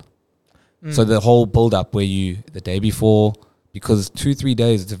marathon. So the whole build-up where the day before, because 2-3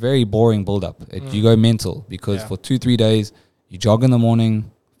 days, it's a very boring build-up. You go mental because for 2-3 days, you jog in the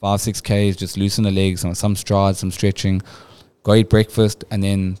morning, 5-6 Ks, just loosen the legs, some strides, some stretching, go eat breakfast, and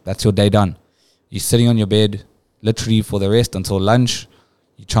then that's your day done. You're sitting on your bed literally for the rest until lunch.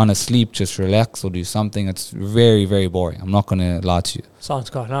 You're trying to sleep, just relax or do something. It's very, very boring. I'm not going to lie to you.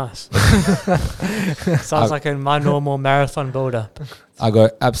 Sounds quite nice. Sounds like my normal marathon build-up. I go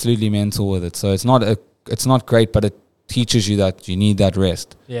absolutely mental with it. So it's not great, but it teaches you that you need that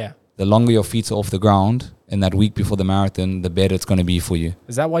rest. Yeah. The longer your feet are off the ground in that week before the marathon, the better it's going to be for you.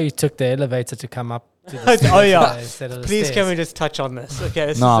 Is that why you took the elevator to come up to the stairs? Oh, yeah. Instead of the Please, stairs? can we just touch on this?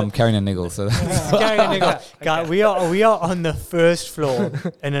 Okay. I'm carrying a niggle. So carrying a niggle. Guy, we are on the first floor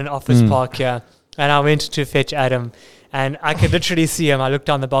in an office park here. And I went to fetch Adam. And I could literally see him. I looked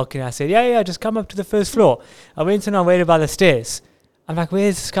down the balcony. I said, yeah, just come up to the first floor. I went and I waited by the stairs. I'm like,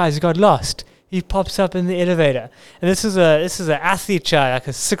 where's this guy? He got lost. He pops up in the elevator, and this is an athlete chair, like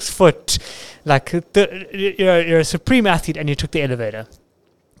a 6 foot, like you're a supreme athlete, and you took the elevator.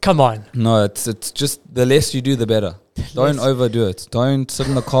 Come on. No, it's just the less you do, the better. Don't overdo it. Don't sit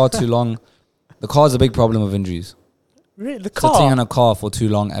in the car too long. The car is a big problem of injuries. Really? The car? Sitting in a car for too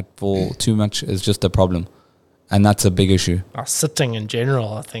long for too much is just a problem, and that's a big issue. Sitting in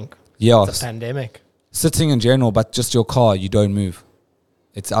general, I think. Yeah, it's a pandemic. Sitting in general, but just your car, you don't move.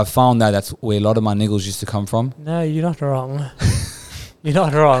 I've found that's where a lot of my niggles used to come from. No, you're not wrong. You're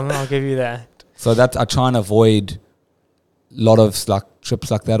not wrong. I'll give you that. So I try and avoid a lot of like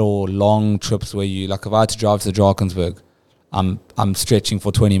trips like that or long trips where you like if I had to drive to Drakensberg, I'm stretching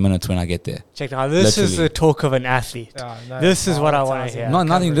for 20 minutes when I get there. Check now. This is the talk of an athlete. This is what I want to hear.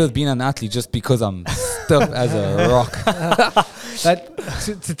 Nothing to do with being an athlete, just because I'm stiff as a rock. But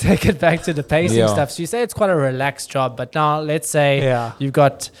to take it back to the pacing stuff, so you say it's quite a relaxed job, but now let's say you've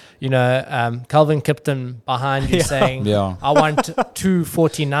got, Calvin Kipton behind you saying, I want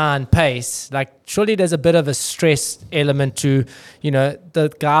 2:49 pace. Like, surely there's a bit of a stress element to,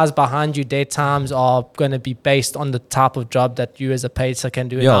 the guys behind you, their times are going to be based on the type of job that you as a pacer can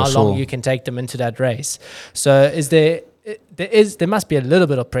do and how long you can take them into that race. So there must be a little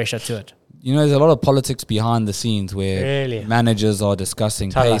bit of pressure to it. There's a lot of politics behind the scenes where managers are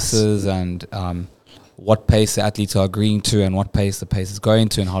discussing paces and what pace the athletes are agreeing to and what pace the pace is going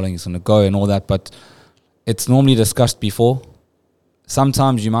to and how long it's going to go and all that. But it's normally discussed before.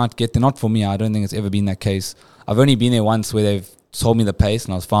 Sometimes you might get there. Not for me. I don't think it's ever been that case. I've only been there once where they've told me the pace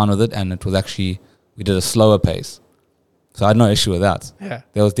and I was fine with it, and it was actually, we did a slower pace. So I had no issue with that. Yeah.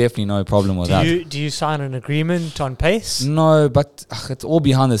 There was definitely no problem with that. Do you sign an agreement on pace? No, but it's all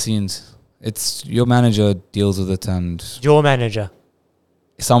behind the scenes. It's your manager deals with it, and your manager,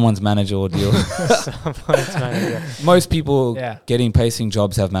 someone's manager will deal. Someone's manager. Most people getting pacing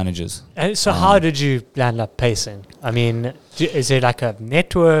jobs have managers. And so, how did you land up pacing? I mean, is it like a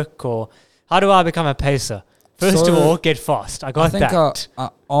network, or how do I become a pacer? First So, of all, get fast. I got I think that. I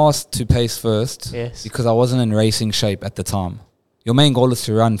asked to pace first Yes. because I wasn't in racing shape at the time. Your main goal is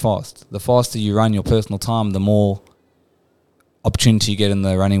to run fast. The faster you run your personal time, the more opportunity you get in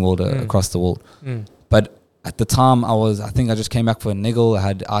the running world across the world. But at the time, I think I just came back for a niggle. I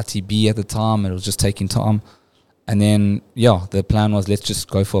had RTB at the time. It was just taking time. And then, the plan was let's just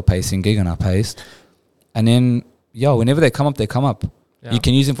go for a pacing gig, and I paced. And then, whenever they come up, they come up. Yeah. You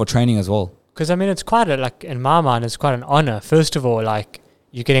can use them for training as well. Because, I mean, it's quite in my mind, it's quite an honor. First of all, like,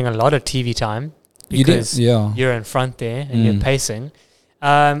 you're getting a lot of TV time because you're in front there and you're pacing.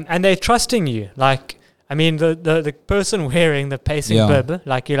 And they're trusting you. Like, I mean, the person wearing the pacing bib,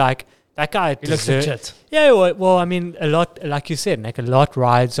 like, you're like, that guy looks legit. Yeah, well, I mean, a lot, like you said, like a lot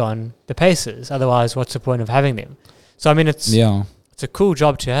rides on the paces. Otherwise, what's the point of having them? So, I mean, it's a cool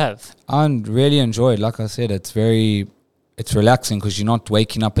job to have. I really enjoy it. Like I said, it's relaxing because you're not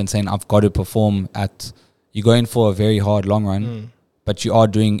waking up and saying, I've got to perform you're going for a very hard long run, but you are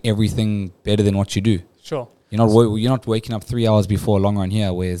doing everything better than what you do. Sure. You're not waking up 3 hours before a long run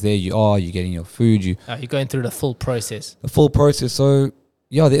here, whereas there you're getting your food. You're going through the full process. So,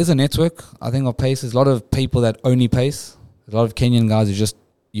 there is a network, I think, of paces. A lot of people that only pace. A lot of Kenyan guys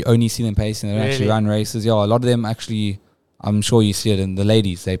you only see them pacing. They don't actually run races. A lot of them actually, I'm sure you see it in the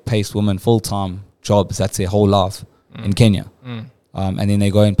ladies. They pace women full-time jobs. That's their whole life in Kenya. And then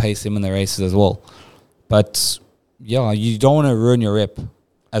they go and pace them in the races as well. But, you don't want to ruin your rep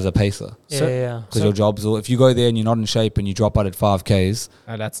as a pacer. Because your job's if you go there and you're not in shape and you drop out at 5Ks.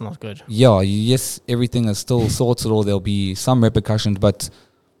 Oh, that's not good. Yes, everything is still sorted, or there'll be some repercussions, but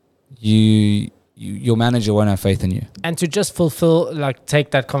your manager won't have faith in you. And to just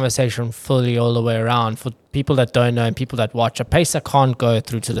take that conversation fully all the way around, for people that don't know and people that watch, a pacer can't go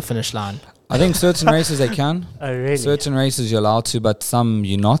through to the finish line. I think certain races they can. Oh, really? Certain races you're allowed to, but some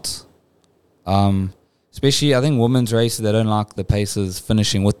you're not. Especially, I think women's races, they don't like the pacers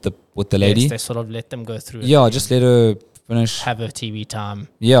finishing with the lady. Yes, they sort of let them go through. Just let her finish. Have her TV time.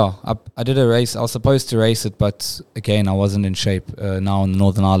 I did a race. I was supposed to race it, but again, I wasn't in shape now in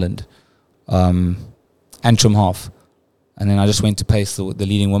Northern Ireland. Antrim half. And then I just went to pace the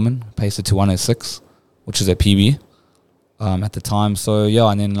leading woman, paced it to 106, which is a PB at the time. So,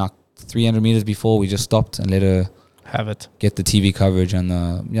 and then like 300 meters before, we just stopped and let her have it, get the TV coverage. And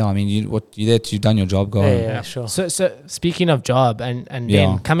I mean, you've done your job, go on. Sure. So speaking of job and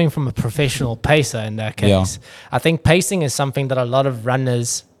then coming from a professional pacer in that case, I think pacing is something that a lot of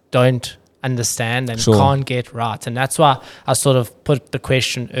runners don't understand and can't get right. And that's why I sort of put the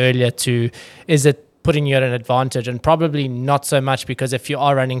question earlier to, is it putting you at an advantage? And probably not so much, because if you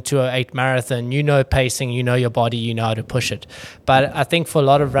are running 208 marathon, you know pacing, you know your body, you know how to push it. But I think for a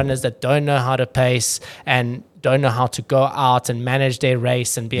lot of runners that don't know how to pace and don't know how to go out and manage their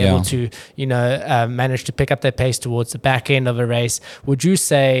race and be able to, manage to pick up their pace towards the back end of a race, would you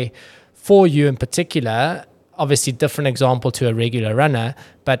say, for you in particular, obviously different example to a regular runner,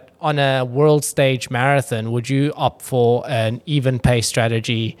 but on a world stage marathon, would you opt for an even pace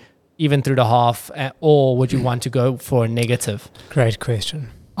strategy, even through the half, or would you want to go for a negative? Great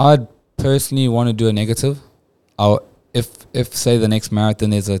question. I'd personally want to do a negative. If say the next marathon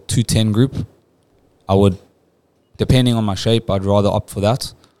there's a 210 group, I would, depending on my shape, I'd rather opt for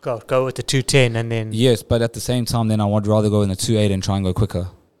that. Go with the 210 and then... Yes, but at the same time, then I would rather go in the 28 and try and go quicker.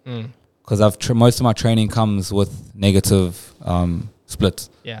 Because most of my training comes with negative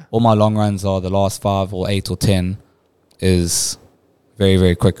splits. Yeah. All my long runs are the last 5 or 8 or 10 is very,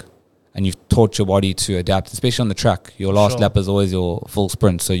 very quick. And you've taught your body to adapt, especially on the track. Your last lap is always your full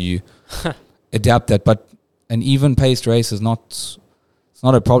sprint, so you adapt that. But an even paced race is not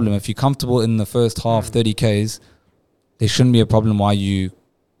a problem. If you're comfortable in the first half, 30 Ks, there shouldn't be a problem why you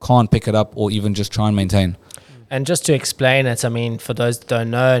can't pick it up or even just try and maintain. And just to explain it, I mean, for those that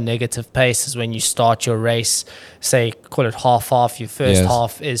don't know, negative pace is when you start your race, say, call it half-half. Your first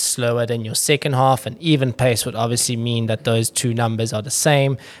half is slower than your second half. And even pace would obviously mean that those two numbers are the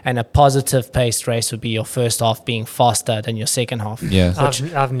same. And a positive paced race would be your first half being faster than your second half. Yes.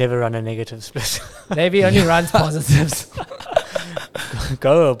 I've never run a negative split. Davey only runs positives.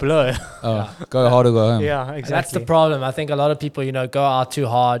 Go or blow. Go hard or go home. Yeah, exactly. And that's the problem. I think a lot of people, go out too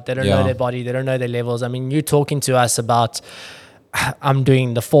hard. They don't know their body. They don't know their levels. I mean, you're talking to us about, I'm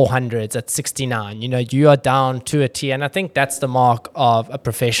doing the 400s at 69. You are down to a T. And I think that's the mark of a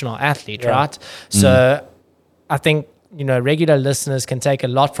professional athlete, right? So I think, regular listeners can take a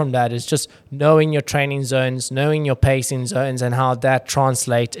lot from that. Is just knowing your training zones, knowing your pacing zones, and how that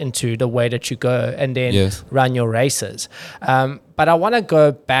translates into the way that you go and then run your races. But I want to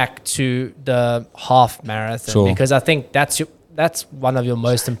go back to the half marathon because I think that's that's one of your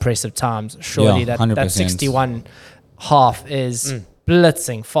most impressive times. Surely Yeah, that 100%. 61 half is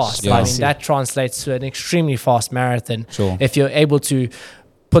blitzing fast. Yeah. I mean, that translates to an extremely fast marathon. Sure. If you're able to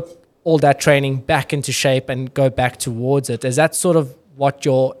put all that training back into shape and go back towards it, is that sort of what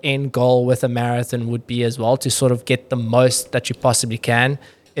your end goal with a marathon would be as well, to sort of get the most that you possibly can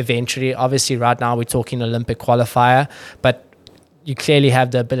eventually? Obviously right now we're talking Olympic qualifier, but you clearly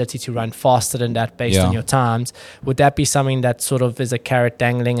have the ability to run faster than that based on your times. Would that be something that sort of is a carrot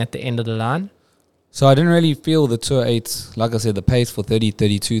dangling at the end of the line? So I didn't really feel the Tour 8, like I said, the pace for 30,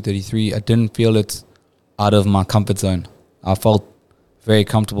 32, 33, I didn't feel it out of my comfort zone. I felt very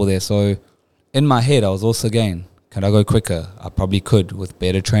comfortable there. So in my head, I was also going, can I go quicker? I probably could with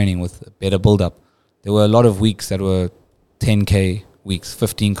better training, with better build-up. There were a lot of weeks that were 10K weeks,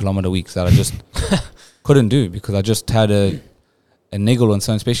 15-kilometer weeks that I just couldn't do because I just had a niggle. And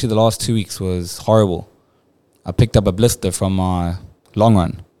so especially the last 2 weeks was horrible. I picked up a blister from my long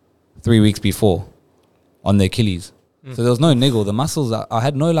run 3 weeks before on the Achilles. So there was no niggle. The muscles, I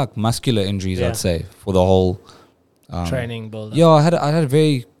had no like muscular injuries, I'd say, for the whole training build-up. Yeah, I had a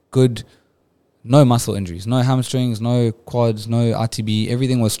very good, no muscle injuries, no hamstrings, no quads, no RTB.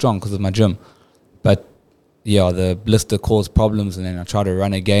 Everything was strong because of my gym. But yeah, the blister caused problems, and then I tried to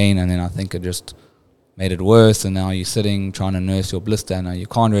run again, and then I think it just made it worse. And now you're sitting trying to nurse your blister, and now you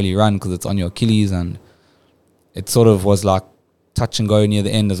can't really run because it's on your Achilles, and it sort of was like touch and go near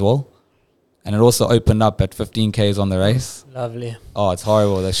the end as well. And it also opened up at 15 Ks on the race. Lovely. Oh, it's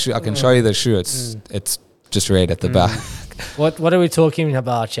horrible. The shoe, I can show you the shoe. It's just red at the back. What are we talking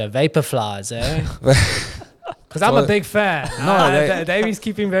about here? Vaporflies, eh? Because I'm a big fan. No, Davey's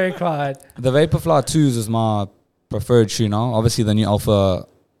keeping very quiet. The Vaporfly 2s is my preferred shoe now. Obviously, the new Alpha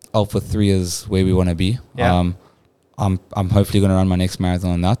 3 is where we want to be. Yeah. I'm hopefully going to run my next marathon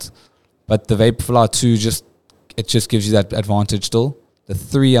on that. But the Vaporfly 2 just gives you that advantage still. The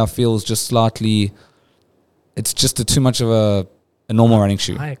 3 I feel is just slightly, it's just too much of a normal running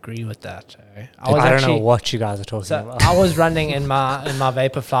shoe. I agree with that. I don't know what you guys are talking about. I was running in my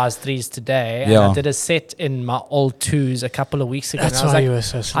Vaporflies 3s today, and I did a set in my old 2s a couple of weeks ago. That's and I was why like, you were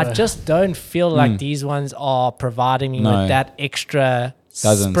so slow. I just don't feel like these ones are providing me with that extra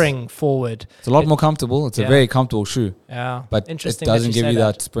spring forward. It's a lot more comfortable. It's a very comfortable shoe. Yeah, but it doesn't give you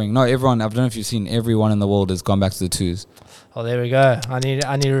that spring. No, everyone, I don't know if you've seen, everyone in the world has gone back to the 2s. Oh, there we go. I need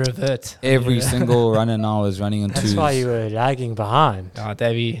to revert. Every single runner now is running in 2s. That's why you were lagging behind. Oh,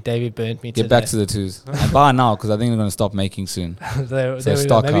 Davey burnt me. Get back to the 2s. And buy now, because I think they're going to stop making soon. there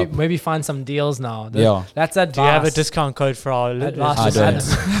stock we go. up. Maybe find some deals now. That's advice. Do you have a discount code for our advice? I don't.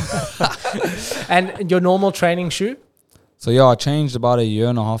 And your normal training shoe? So I changed about a year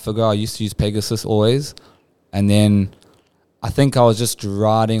and a half ago. I used to use Pegasus always. And then I think I was just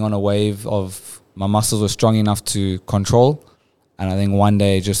riding on a wave of my muscles were strong enough to control. And I think one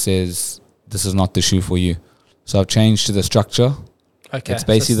day it just says, this is not the shoe for you. So I've changed to the structure. Okay. It's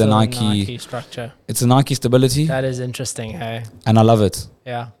basically the Nike structure. It's a Nike stability. That is interesting, hey? And I love it.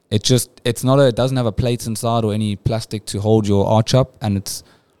 Yeah. It doesn't have a plate inside or any plastic to hold your arch up. And it's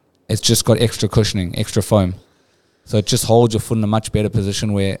just got extra cushioning, extra foam. So it just holds your foot in a much better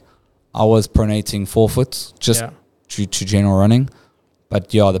position, where I was pronating forefoot just due to general running. But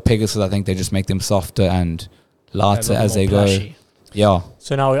the Pegasus, I think they just make them softer and lighter as they go. Yeah.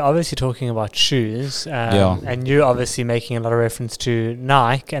 So now we're obviously talking about shoes. And you're obviously making a lot of reference to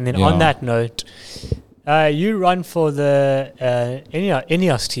Nike. And then on that note, you run for the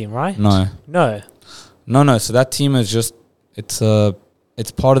Ineos team, right? No. So that team is just, it's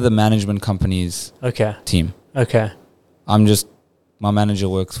part of the management company's team. Okay. My manager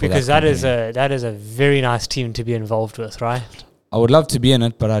works for because that that is a very nice team to be involved with, right? I would love to be in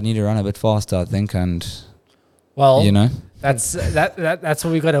it, but I need to run a bit faster, I think, and that's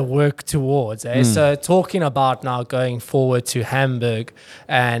what we got to work towards. So talking about now going forward to Hamburg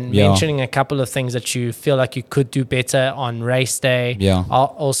and mentioning a couple of things that you feel like you could do better on race day.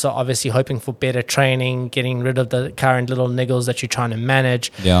 Also obviously hoping for better training, getting rid of the current little niggles that you're trying to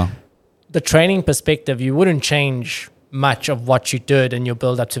manage. The training perspective, you wouldn't change much of what you did in your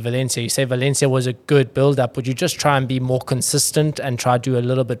build up to Valencia. You say Valencia was a good build up. Would you just try and be more consistent and try to do a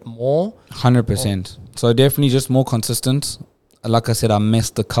little bit more? 100%. So definitely just more consistent. Like I said, I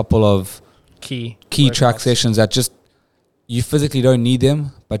missed a couple of key track sessions that just, you physically don't need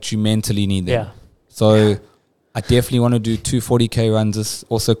them, but you mentally need them. So I definitely want to do 2 40K runs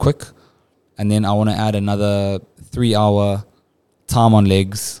also quick. And then I want to add another 3-hour time on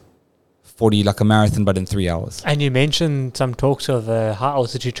legs, 40, like a marathon, but in 3 hours. And you mentioned some talks of a high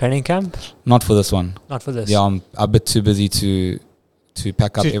altitude training camp. Not for this one. Not for this. Yeah, I'm a bit too busy to to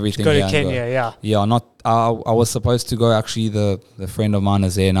pack up everything. To go here to and Kenya, yeah. Yeah, not. I was supposed to go. Actually, the friend of mine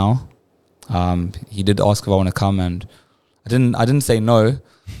is there now. He did ask if I want to come, and I didn't say no.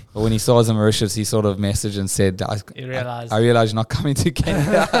 But when he saw us in Mauritius, he sort of messaged and said, I realized you're not coming to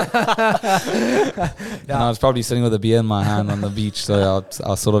Kenya. And I was probably sitting with a beer in my hand on the beach. So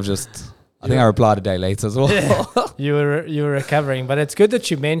I sort of just, I think I replied a day later as well. Yeah. You were recovering. But it's good that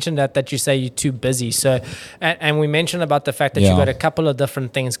you mentioned that you say you're too busy. So, and we mentioned about the fact that you've got a couple of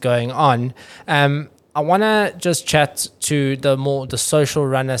different things going on. I want to just chat to the social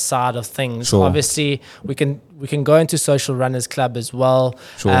runner side of things. Sure. Obviously, we can go into Social Runners Club as well.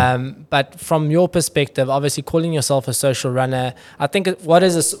 Sure. But from your perspective, obviously calling yourself a social runner, I think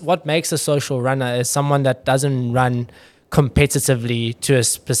what makes a social runner is someone that doesn't run competitively to a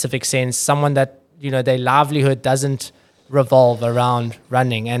specific sense, someone that, their livelihood doesn't revolve around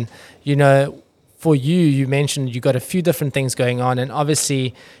running. And, for you mentioned you got a few different things going on, and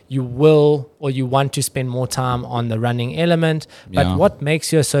obviously you want to spend more time on the running element. But what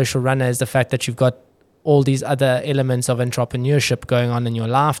makes you a social runner is the fact that you've got all these other elements of entrepreneurship going on in your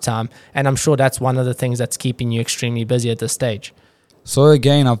lifetime. And I'm sure that's one of the things that's keeping you extremely busy at this stage. So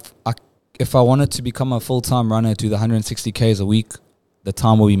again, if I wanted to become a full-time runner, do the 160 Ks a week, the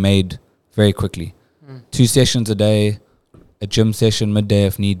time will be made very quickly. 2 sessions a day, a gym session midday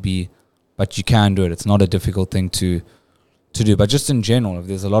if need be. But you can do it. It's not a difficult thing to do. But just in general, if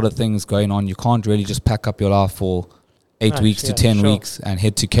there's a lot of things going on, you can't really just pack up your life for 8 weeks to 10 weeks and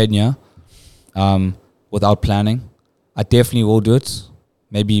head to Kenya without planning. I definitely will do it.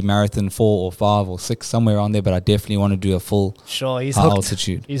 Maybe marathon 4 or 5 or 6, somewhere around there. But I definitely want to do a full he's high hooked.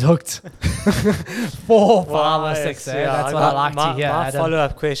 altitude. He's hooked. 4, 5 or 6. That's what I like to hear. My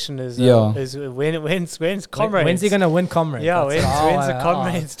follow-up question is when's Comrades? When's he going to win Comrades? Yeah, when's the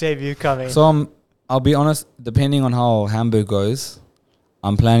Comrades debut coming? So I'll be honest, depending on how Hamburg goes,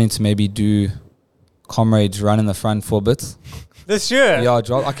 I'm planning to maybe do Comrades run in the front for a bit. This year? Yeah,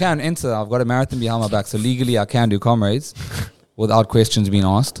 I can enter. I've got a marathon behind my back. So legally I can do Comrades without questions being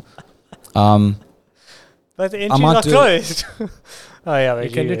asked. But the entry's not closed. Oh yeah, you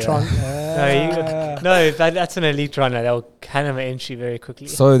can do Tron. That's an elite runner. They'll hand him an entry very quickly.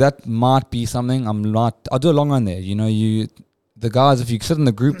 So that might be something. I'll do a long run there. The guys, if you sit in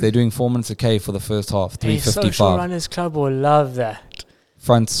the group, they're doing 4 minutes a K for the first half, 3:55. Social Runners Club will love that.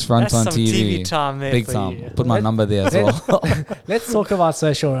 Front That's on some TV. time there Big for time. you. Put my number there as well. Let's talk about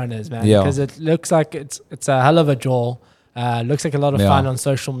social runners, man. Yeah. Because it looks like it's a hell of a draw. Looks like a lot of fun on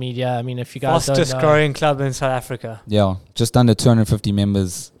social media. I mean, if you guys fastest don't know, growing club in South Africa. Yeah, just under 250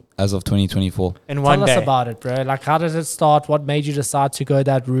 members as of 2024. In one day. Tell us about it, bro. Like, how did it start? What made you decide to go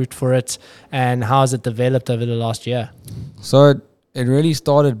that route for it? And how has it developed over the last year? So it really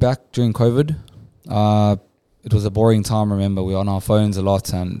started back during COVID. It was a boring time, remember. We were on our phones a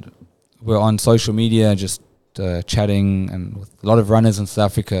lot and we're on social media just chatting, and with a lot of runners in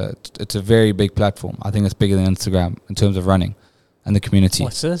South Africa. It's a very big platform. I think it's bigger than Instagram in terms of running and the community.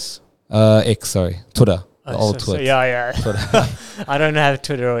 What's this? Twitter. The old Twitter. Yeah. Twitter. I don't have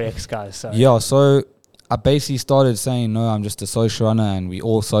Twitter or X, guys. So. Yeah, so I basically started saying, no, I'm just a social runner and we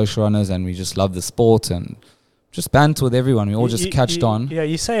all social runners and we just love the sport and just banter with everyone. We all just catched on. Yeah,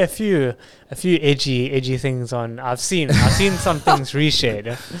 you say a few edgy things on. I've seen some things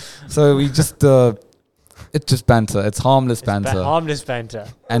reshared. So we just it's just banter. It's harmless banter. Harmless banter.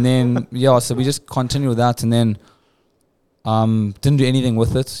 And then so we just continued with that, and then didn't do anything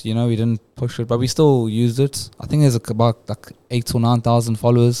with it. We didn't push it, but we still used it. I think there's about 8,000 or 9,000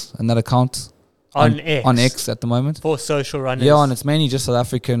 followers in that account on X. On X at the moment for social runners. Yeah, and it's mainly just South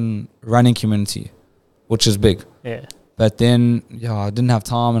African running community, which is big. Yeah. But then I didn't have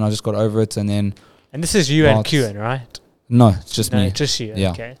time, and I just got over it, and then. And this is you and Qan, right? No, it's just me. Just you.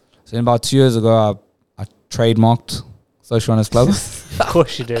 Yeah. Okay. So then about 2 years ago, I trademarked Social Runners Club. Of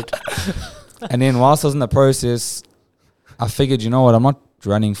course you did. And then whilst I was in the process, I figured, I'm not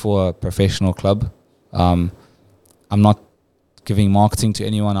running for a professional club. I'm not giving marketing to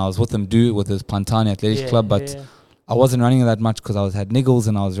anyone. I was with him with his Pantani Athletics Club, but I wasn't running that much because I had niggles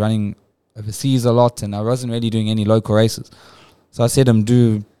and I was running overseas a lot and I wasn't really doing any local races. So I said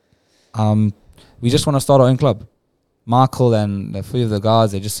we just want to start our own club. Michael and a few of the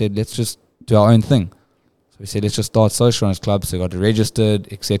guys, they just said, let's just do our own thing. So we said, let's just start Social Runners Club. So we got it registered,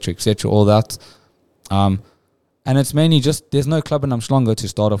 etc., all that. And it's mainly just, there's no club in Umhlanga to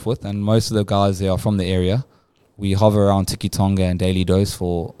start off with, and most of the guys, they are from the area. We hover around Tiki Tonga and Daily Dose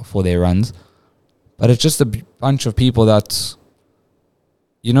for their runs. But it's just a bunch of people that,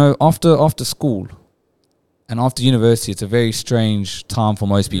 after school and after university, it's a very strange time for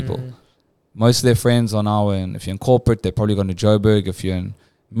most people. most of their friends are now if you're in corporate, they're probably going to Joburg. If you're in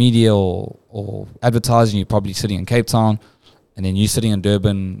media or advertising, you're probably sitting in Cape Town. And then you're sitting in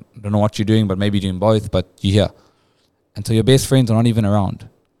Durban, don't know what you're doing, but maybe doing both, but you're here. And so your best friends are not even around.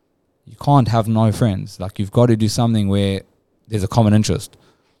 You can't have no friends. Like, you've got to do something where there's a common interest.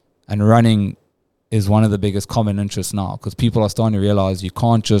 And running is one of the biggest common interests now, because people are starting to realize you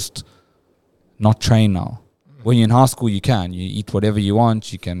can't just not train now. When you're in high school, you can. You eat whatever you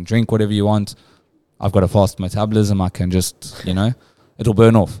want. You can drink whatever you want. I've got a fast metabolism. I can just, it'll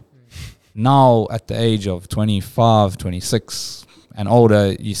burn off. Now, at the age of 25, 26 and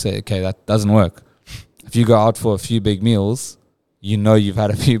older, you say, okay, that doesn't work. If you go out for a few big meals, you've had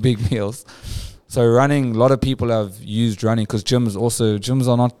a few big meals. So running, a lot of people have used running because gyms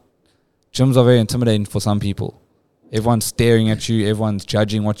are very intimidating for some people. Everyone's staring at you. Everyone's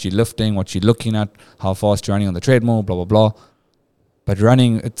judging what you're lifting, what you're looking at, how fast you're running on the treadmill, blah, blah, blah. But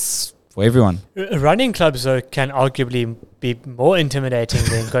running, it's for everyone. Running clubs, though, can arguably be more intimidating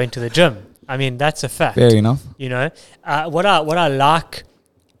than going to the gym. I mean, that's a fact. Fair enough. What I like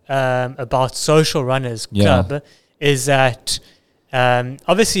about Social Runners Club is that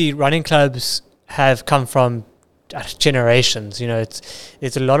obviously running clubs have come from generations.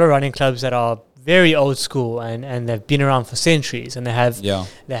 There's a lot of running clubs that are very old school and they've been around for centuries, and they have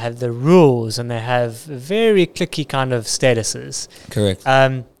the rules, and they have very cliquey kind of statuses. Correct.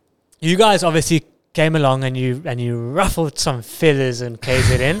 You guys obviously came along and you ruffled some feathers in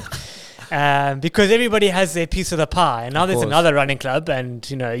KZN. Because everybody has their piece of the pie, and now there's another running club, and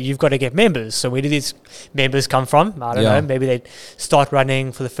you've got to get members. So where do these members come from? I don't know. Maybe they'd start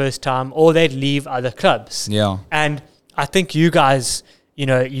running for the first time, or they'd leave other clubs. Yeah. And I think you guys,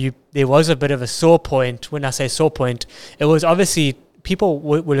 there was a bit of a sore point. When I say sore point, it was obviously people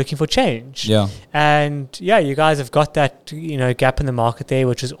were looking for change. Yeah. And you guys have got that gap in the market there,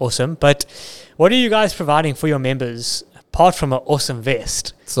 which is awesome. But what are you guys providing for your members apart from an awesome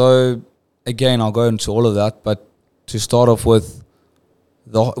vest? So again, I'll go into all of that, but to start off with,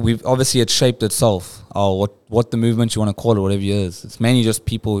 it's shaped itself. What the movement you want to call it, whatever it is. It's mainly just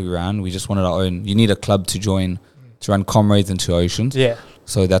people who ran. We just wanted our own. You need a club to join to run Comrades into Oceans. Yeah.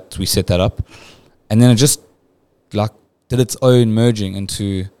 So that we set that up, and then it just did its own merging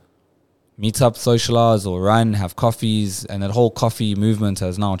into meet up, socialise, or run, have coffees, and that whole coffee movement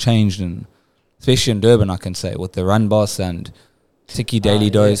has now changed, and especially in Durban, I can say, with the Run Boss and Tiki Daily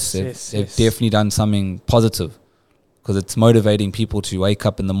Dose, they've definitely done something positive, because it's motivating people to wake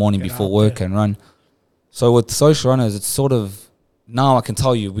up in the morning before work and run. So with social runners, it's sort of, now I can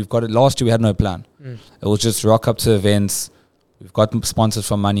tell you, we've got it. Last year we had no plan. It was just rock up to events. We've got sponsors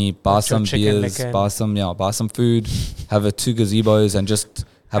for money, buy some beers, buy some food, have 2 gazebos, and just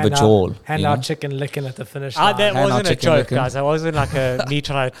have a jawl. Hand out Chicken Licken at the finish line. That wasn't a joke, guys. That wasn't like me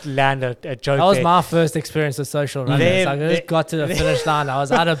trying to land a joke. That was my first experience with social runners. I just got to the finish line. I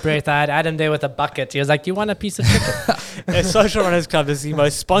was out of breath. I had Adam there with a bucket. He was like, "You want a piece of chicken?" The Social Runners Club is the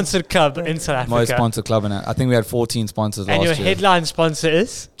most sponsored club in South Africa. Most sponsored club in it. I think we had 14 sponsors last year. And your headline sponsor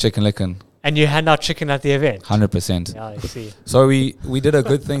is? Chicken Licken. And you hand out chicken at the event? 100%. Yeah, I see. So we did a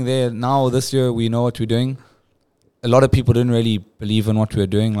good thing there. Now this year we know what we're doing. A lot of people didn't really believe in what we were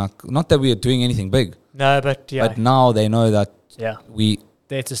doing. Like, not that we were doing anything big. No, but But now they know that we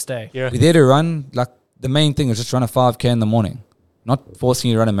there to stay. We're there to run. Like, the main thing is just run a 5K in the morning. Not forcing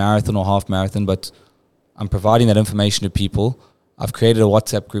you to run a marathon or half marathon, but I'm providing that information to people. I've created a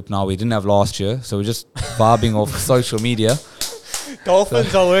WhatsApp group now we didn't have last year, so we're just vibing off social media.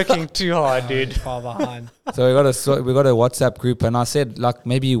 Dolphins are working too hard, dude. Far behind. So we got a WhatsApp group, and I said, like,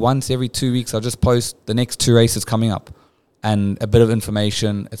 maybe once every 2 weeks I'll just post the next 2 races coming up and a bit of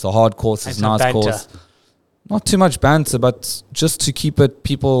information. It's a hard course, it's a nice course. Not too much banter, but just to keep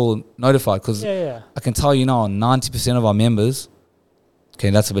people notified, because I can tell you now 90% of our members, okay,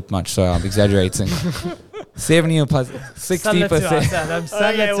 that's a bit much, so I'm exaggerating. 70 or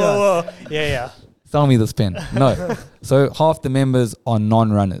 60%. Yeah. Tell me this pen. No. So half the members are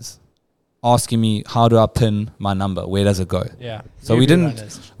non-runners, asking me, how do I pin my number? Where does it go? Yeah. So we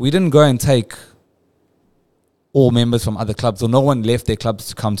didn't go and take all members from other clubs, or no one left their clubs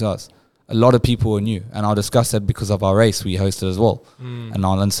to come to us. A lot of people were new, and I'll discuss that because of our race we hosted as well. And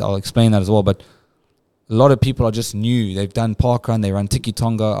I'll explain that as well. But a lot of people are just new. They've done parkrun, they run Tiki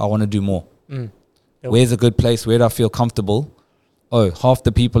Tonga. I want to do more. Where's a good place? Where do I feel comfortable? Oh, half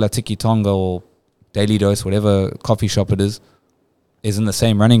the people at Tiki Tonga or Daily Dose, whatever coffee shop it is in the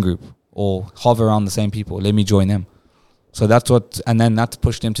same running group, or hover around the same people. Let me join them. So and then that's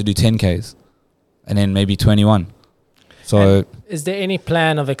pushed them to do 10Ks and then maybe 21. So and is there any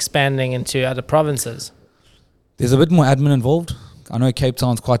plan of expanding into other provinces? There's a bit more admin involved. I know Cape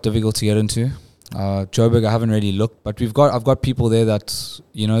Town's quite difficult to get into. Joburg, I haven't really looked, but I've got people there that,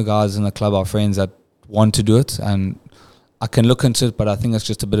 you know, guys in the club, our friends that want to do it, and I can look into it, but I think it's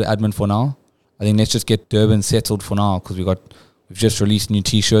just a bit of admin for now. I think let's just get Durban settled for now, because we've just released new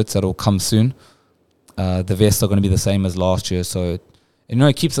t-shirts that will come soon. The vests are going to be the same as last year, so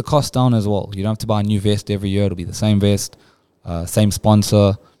it keeps the cost down as well. You don't have to buy a new vest every year. It'll be the same vest, same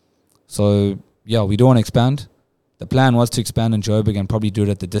sponsor. So yeah, we do want to expand. The plan was to expand in Joburg and probably do it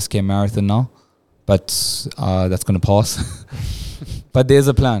at the Valencia Marathon now, but that's going to pass. But there's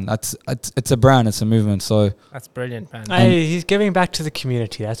a plan. It's a brand. It's a movement. So that's brilliant, man. Hey, he's giving back to the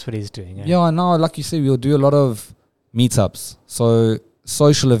community. That's what he's doing. Eh? Yeah, I know. Like you said, we'll do a lot of meetups. So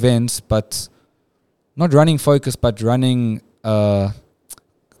social events, but not running focused, but running.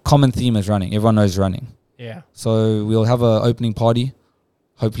 Common theme is running. Everyone knows running. Yeah. So we'll have an opening party.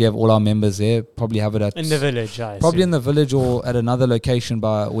 Hopefully have all our members there. Probably have it in the village. Probably in the village or at another location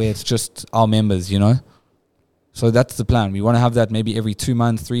where it's just our members, you know. So that's the plan. We want to have that maybe every 2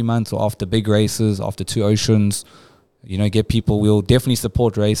 months, 3 months, or after big races, after 2 oceans. You know, get people. We'll definitely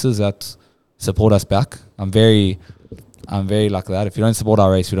support races that support us back. I'm very like that. If you don't support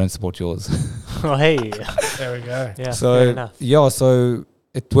our race, we don't support yours. Oh, hey. There we go. Yeah. So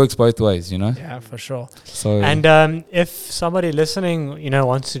it works both ways, you know. Yeah, for sure. So if somebody listening, you know,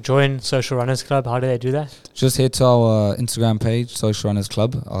 wants to join Social Runners Club, how do they do that? Just head to our Instagram page, Social Runners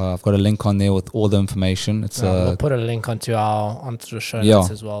Club. I've got a link on there with all the information. We'll put a link onto the show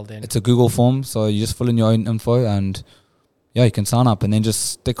notes as well. Then it's a Google form, so you just fill in your own info and you can sign up, and then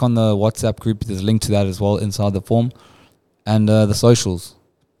just stick on the WhatsApp group. There's a link to that as well inside the form, and the socials.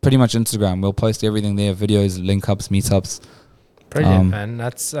 Pretty much Instagram. We'll post everything there: videos, link ups, meetups. Brilliant, man.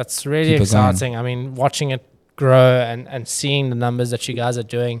 That's really exciting. I mean, watching it grow and seeing the numbers that you guys are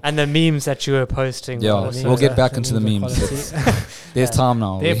doing. And the memes that you were posting. Yeah, we'll get back into the memes. There's time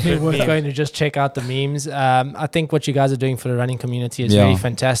now. Definitely worth going to just check out the memes. I think what you guys are doing for the running community is really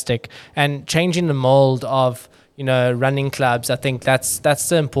fantastic. And changing the mold of, you know, running clubs, I think that's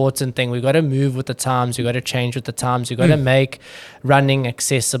the important thing. We've got to move with the times. We've got to change with the times. We've got to make running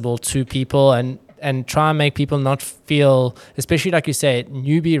accessible to people and try and make people not feel, especially like you say,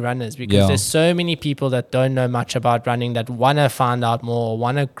 newbie runners, because there's so many people that don't know much about running that want to find out more,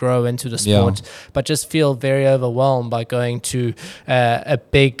 want to grow into the sport, but just feel very overwhelmed by going to a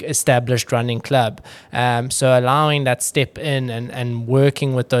big established running club. So allowing that step in and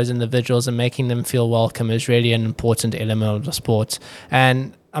working with those individuals and making them feel welcome is really an important element of the sport.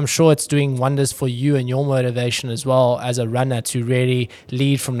 And I'm sure it's doing wonders for you and your motivation as well as a runner to really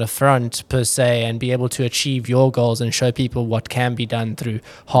lead from the front per se and be able to achieve your goals and show people what can be done through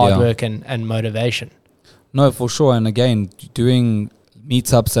hard work and motivation. No, for sure. And again, doing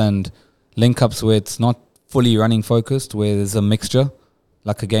meetups and link ups where it's not fully running focused, where there's a mixture.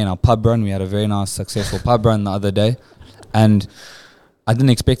 Like again, our pub run, we had a very nice successful pub run the other day, and I didn't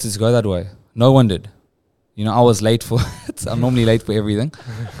expect it to go that way. No one did. You know, I was late for it. I'm normally late for everything,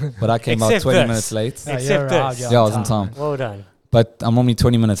 but I came out 20 minutes late. Except this. I was on time. Well done. But I'm only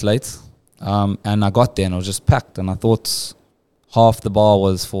 20 minutes late, and I got there and it was just packed. And I thought half the bar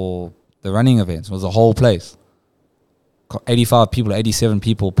was for the running events. It was the whole place. 85 people, 87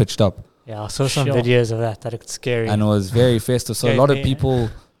 people pitched up. Yeah, I saw some videos of that. That looked scary. And it was very festive. So a lot of people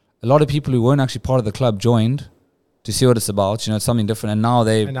who weren't actually part of the club joined to see what it's about. You know, it's something different. And now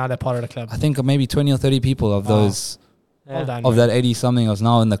they're part of the club. I think maybe 20 or 30 people of those, of that 80 something was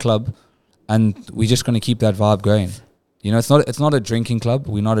now in the club. And we're just going to keep that vibe going. You know, it's not a drinking club.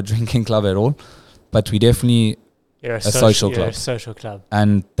 We're not a drinking club at all. But we definitely a social club. You're a social club.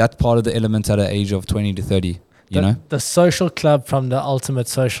 And that's part of the elements at an age of 20 to 30, you know? The social club from the ultimate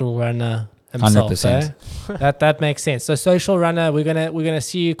social runner himself. 100%. That makes sense. So social runner, we're gonna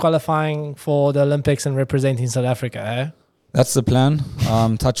see you qualifying for the Olympics and representing South Africa, eh? That's the plan.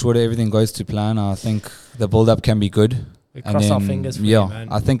 Touch wood, everything goes to plan. I think the build up can be good. We cross our fingers for you, man.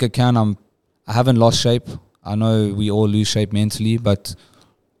 I think it can. I haven't lost shape. I know we all lose shape mentally, but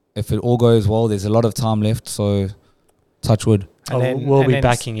if it all goes well, there's a lot of time left. So touch wood. We'll be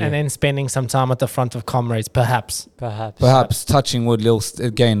backing you. And then spending some time at the front of comrades, perhaps. Touching wood,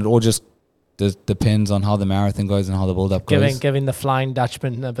 again, it all just depends on how the marathon goes and how the build-up goes. Giving the Flying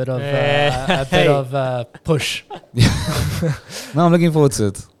Dutchman a bit of push. No, I'm looking forward to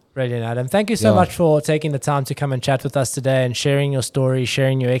it. Brilliant, Adam. Thank you so much for taking the time to come and chat with us today and sharing your story,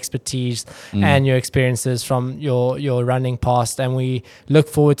 sharing your expertise and your experiences from your running past. And we look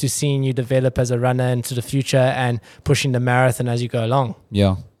forward to seeing you develop as a runner into the future and pushing the marathon as you go along.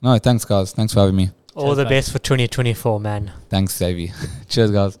 Yeah. No, thanks, guys. Thanks for having me. All the best for 2024, man. Thanks, Davey.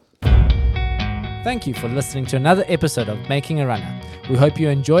 Cheers, guys. Thank you for listening to another episode of Making a Runner. We hope you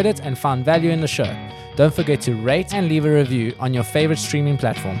enjoyed it and found value in the show. Don't forget to rate and leave a review on your favorite streaming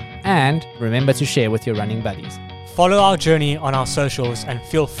platform. And remember to share with your running buddies. Follow our journey on our socials and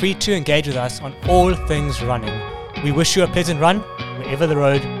feel free to engage with us on all things running. We wish you a pleasant run, wherever the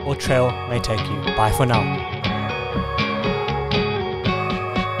road or trail may take you. Bye for now.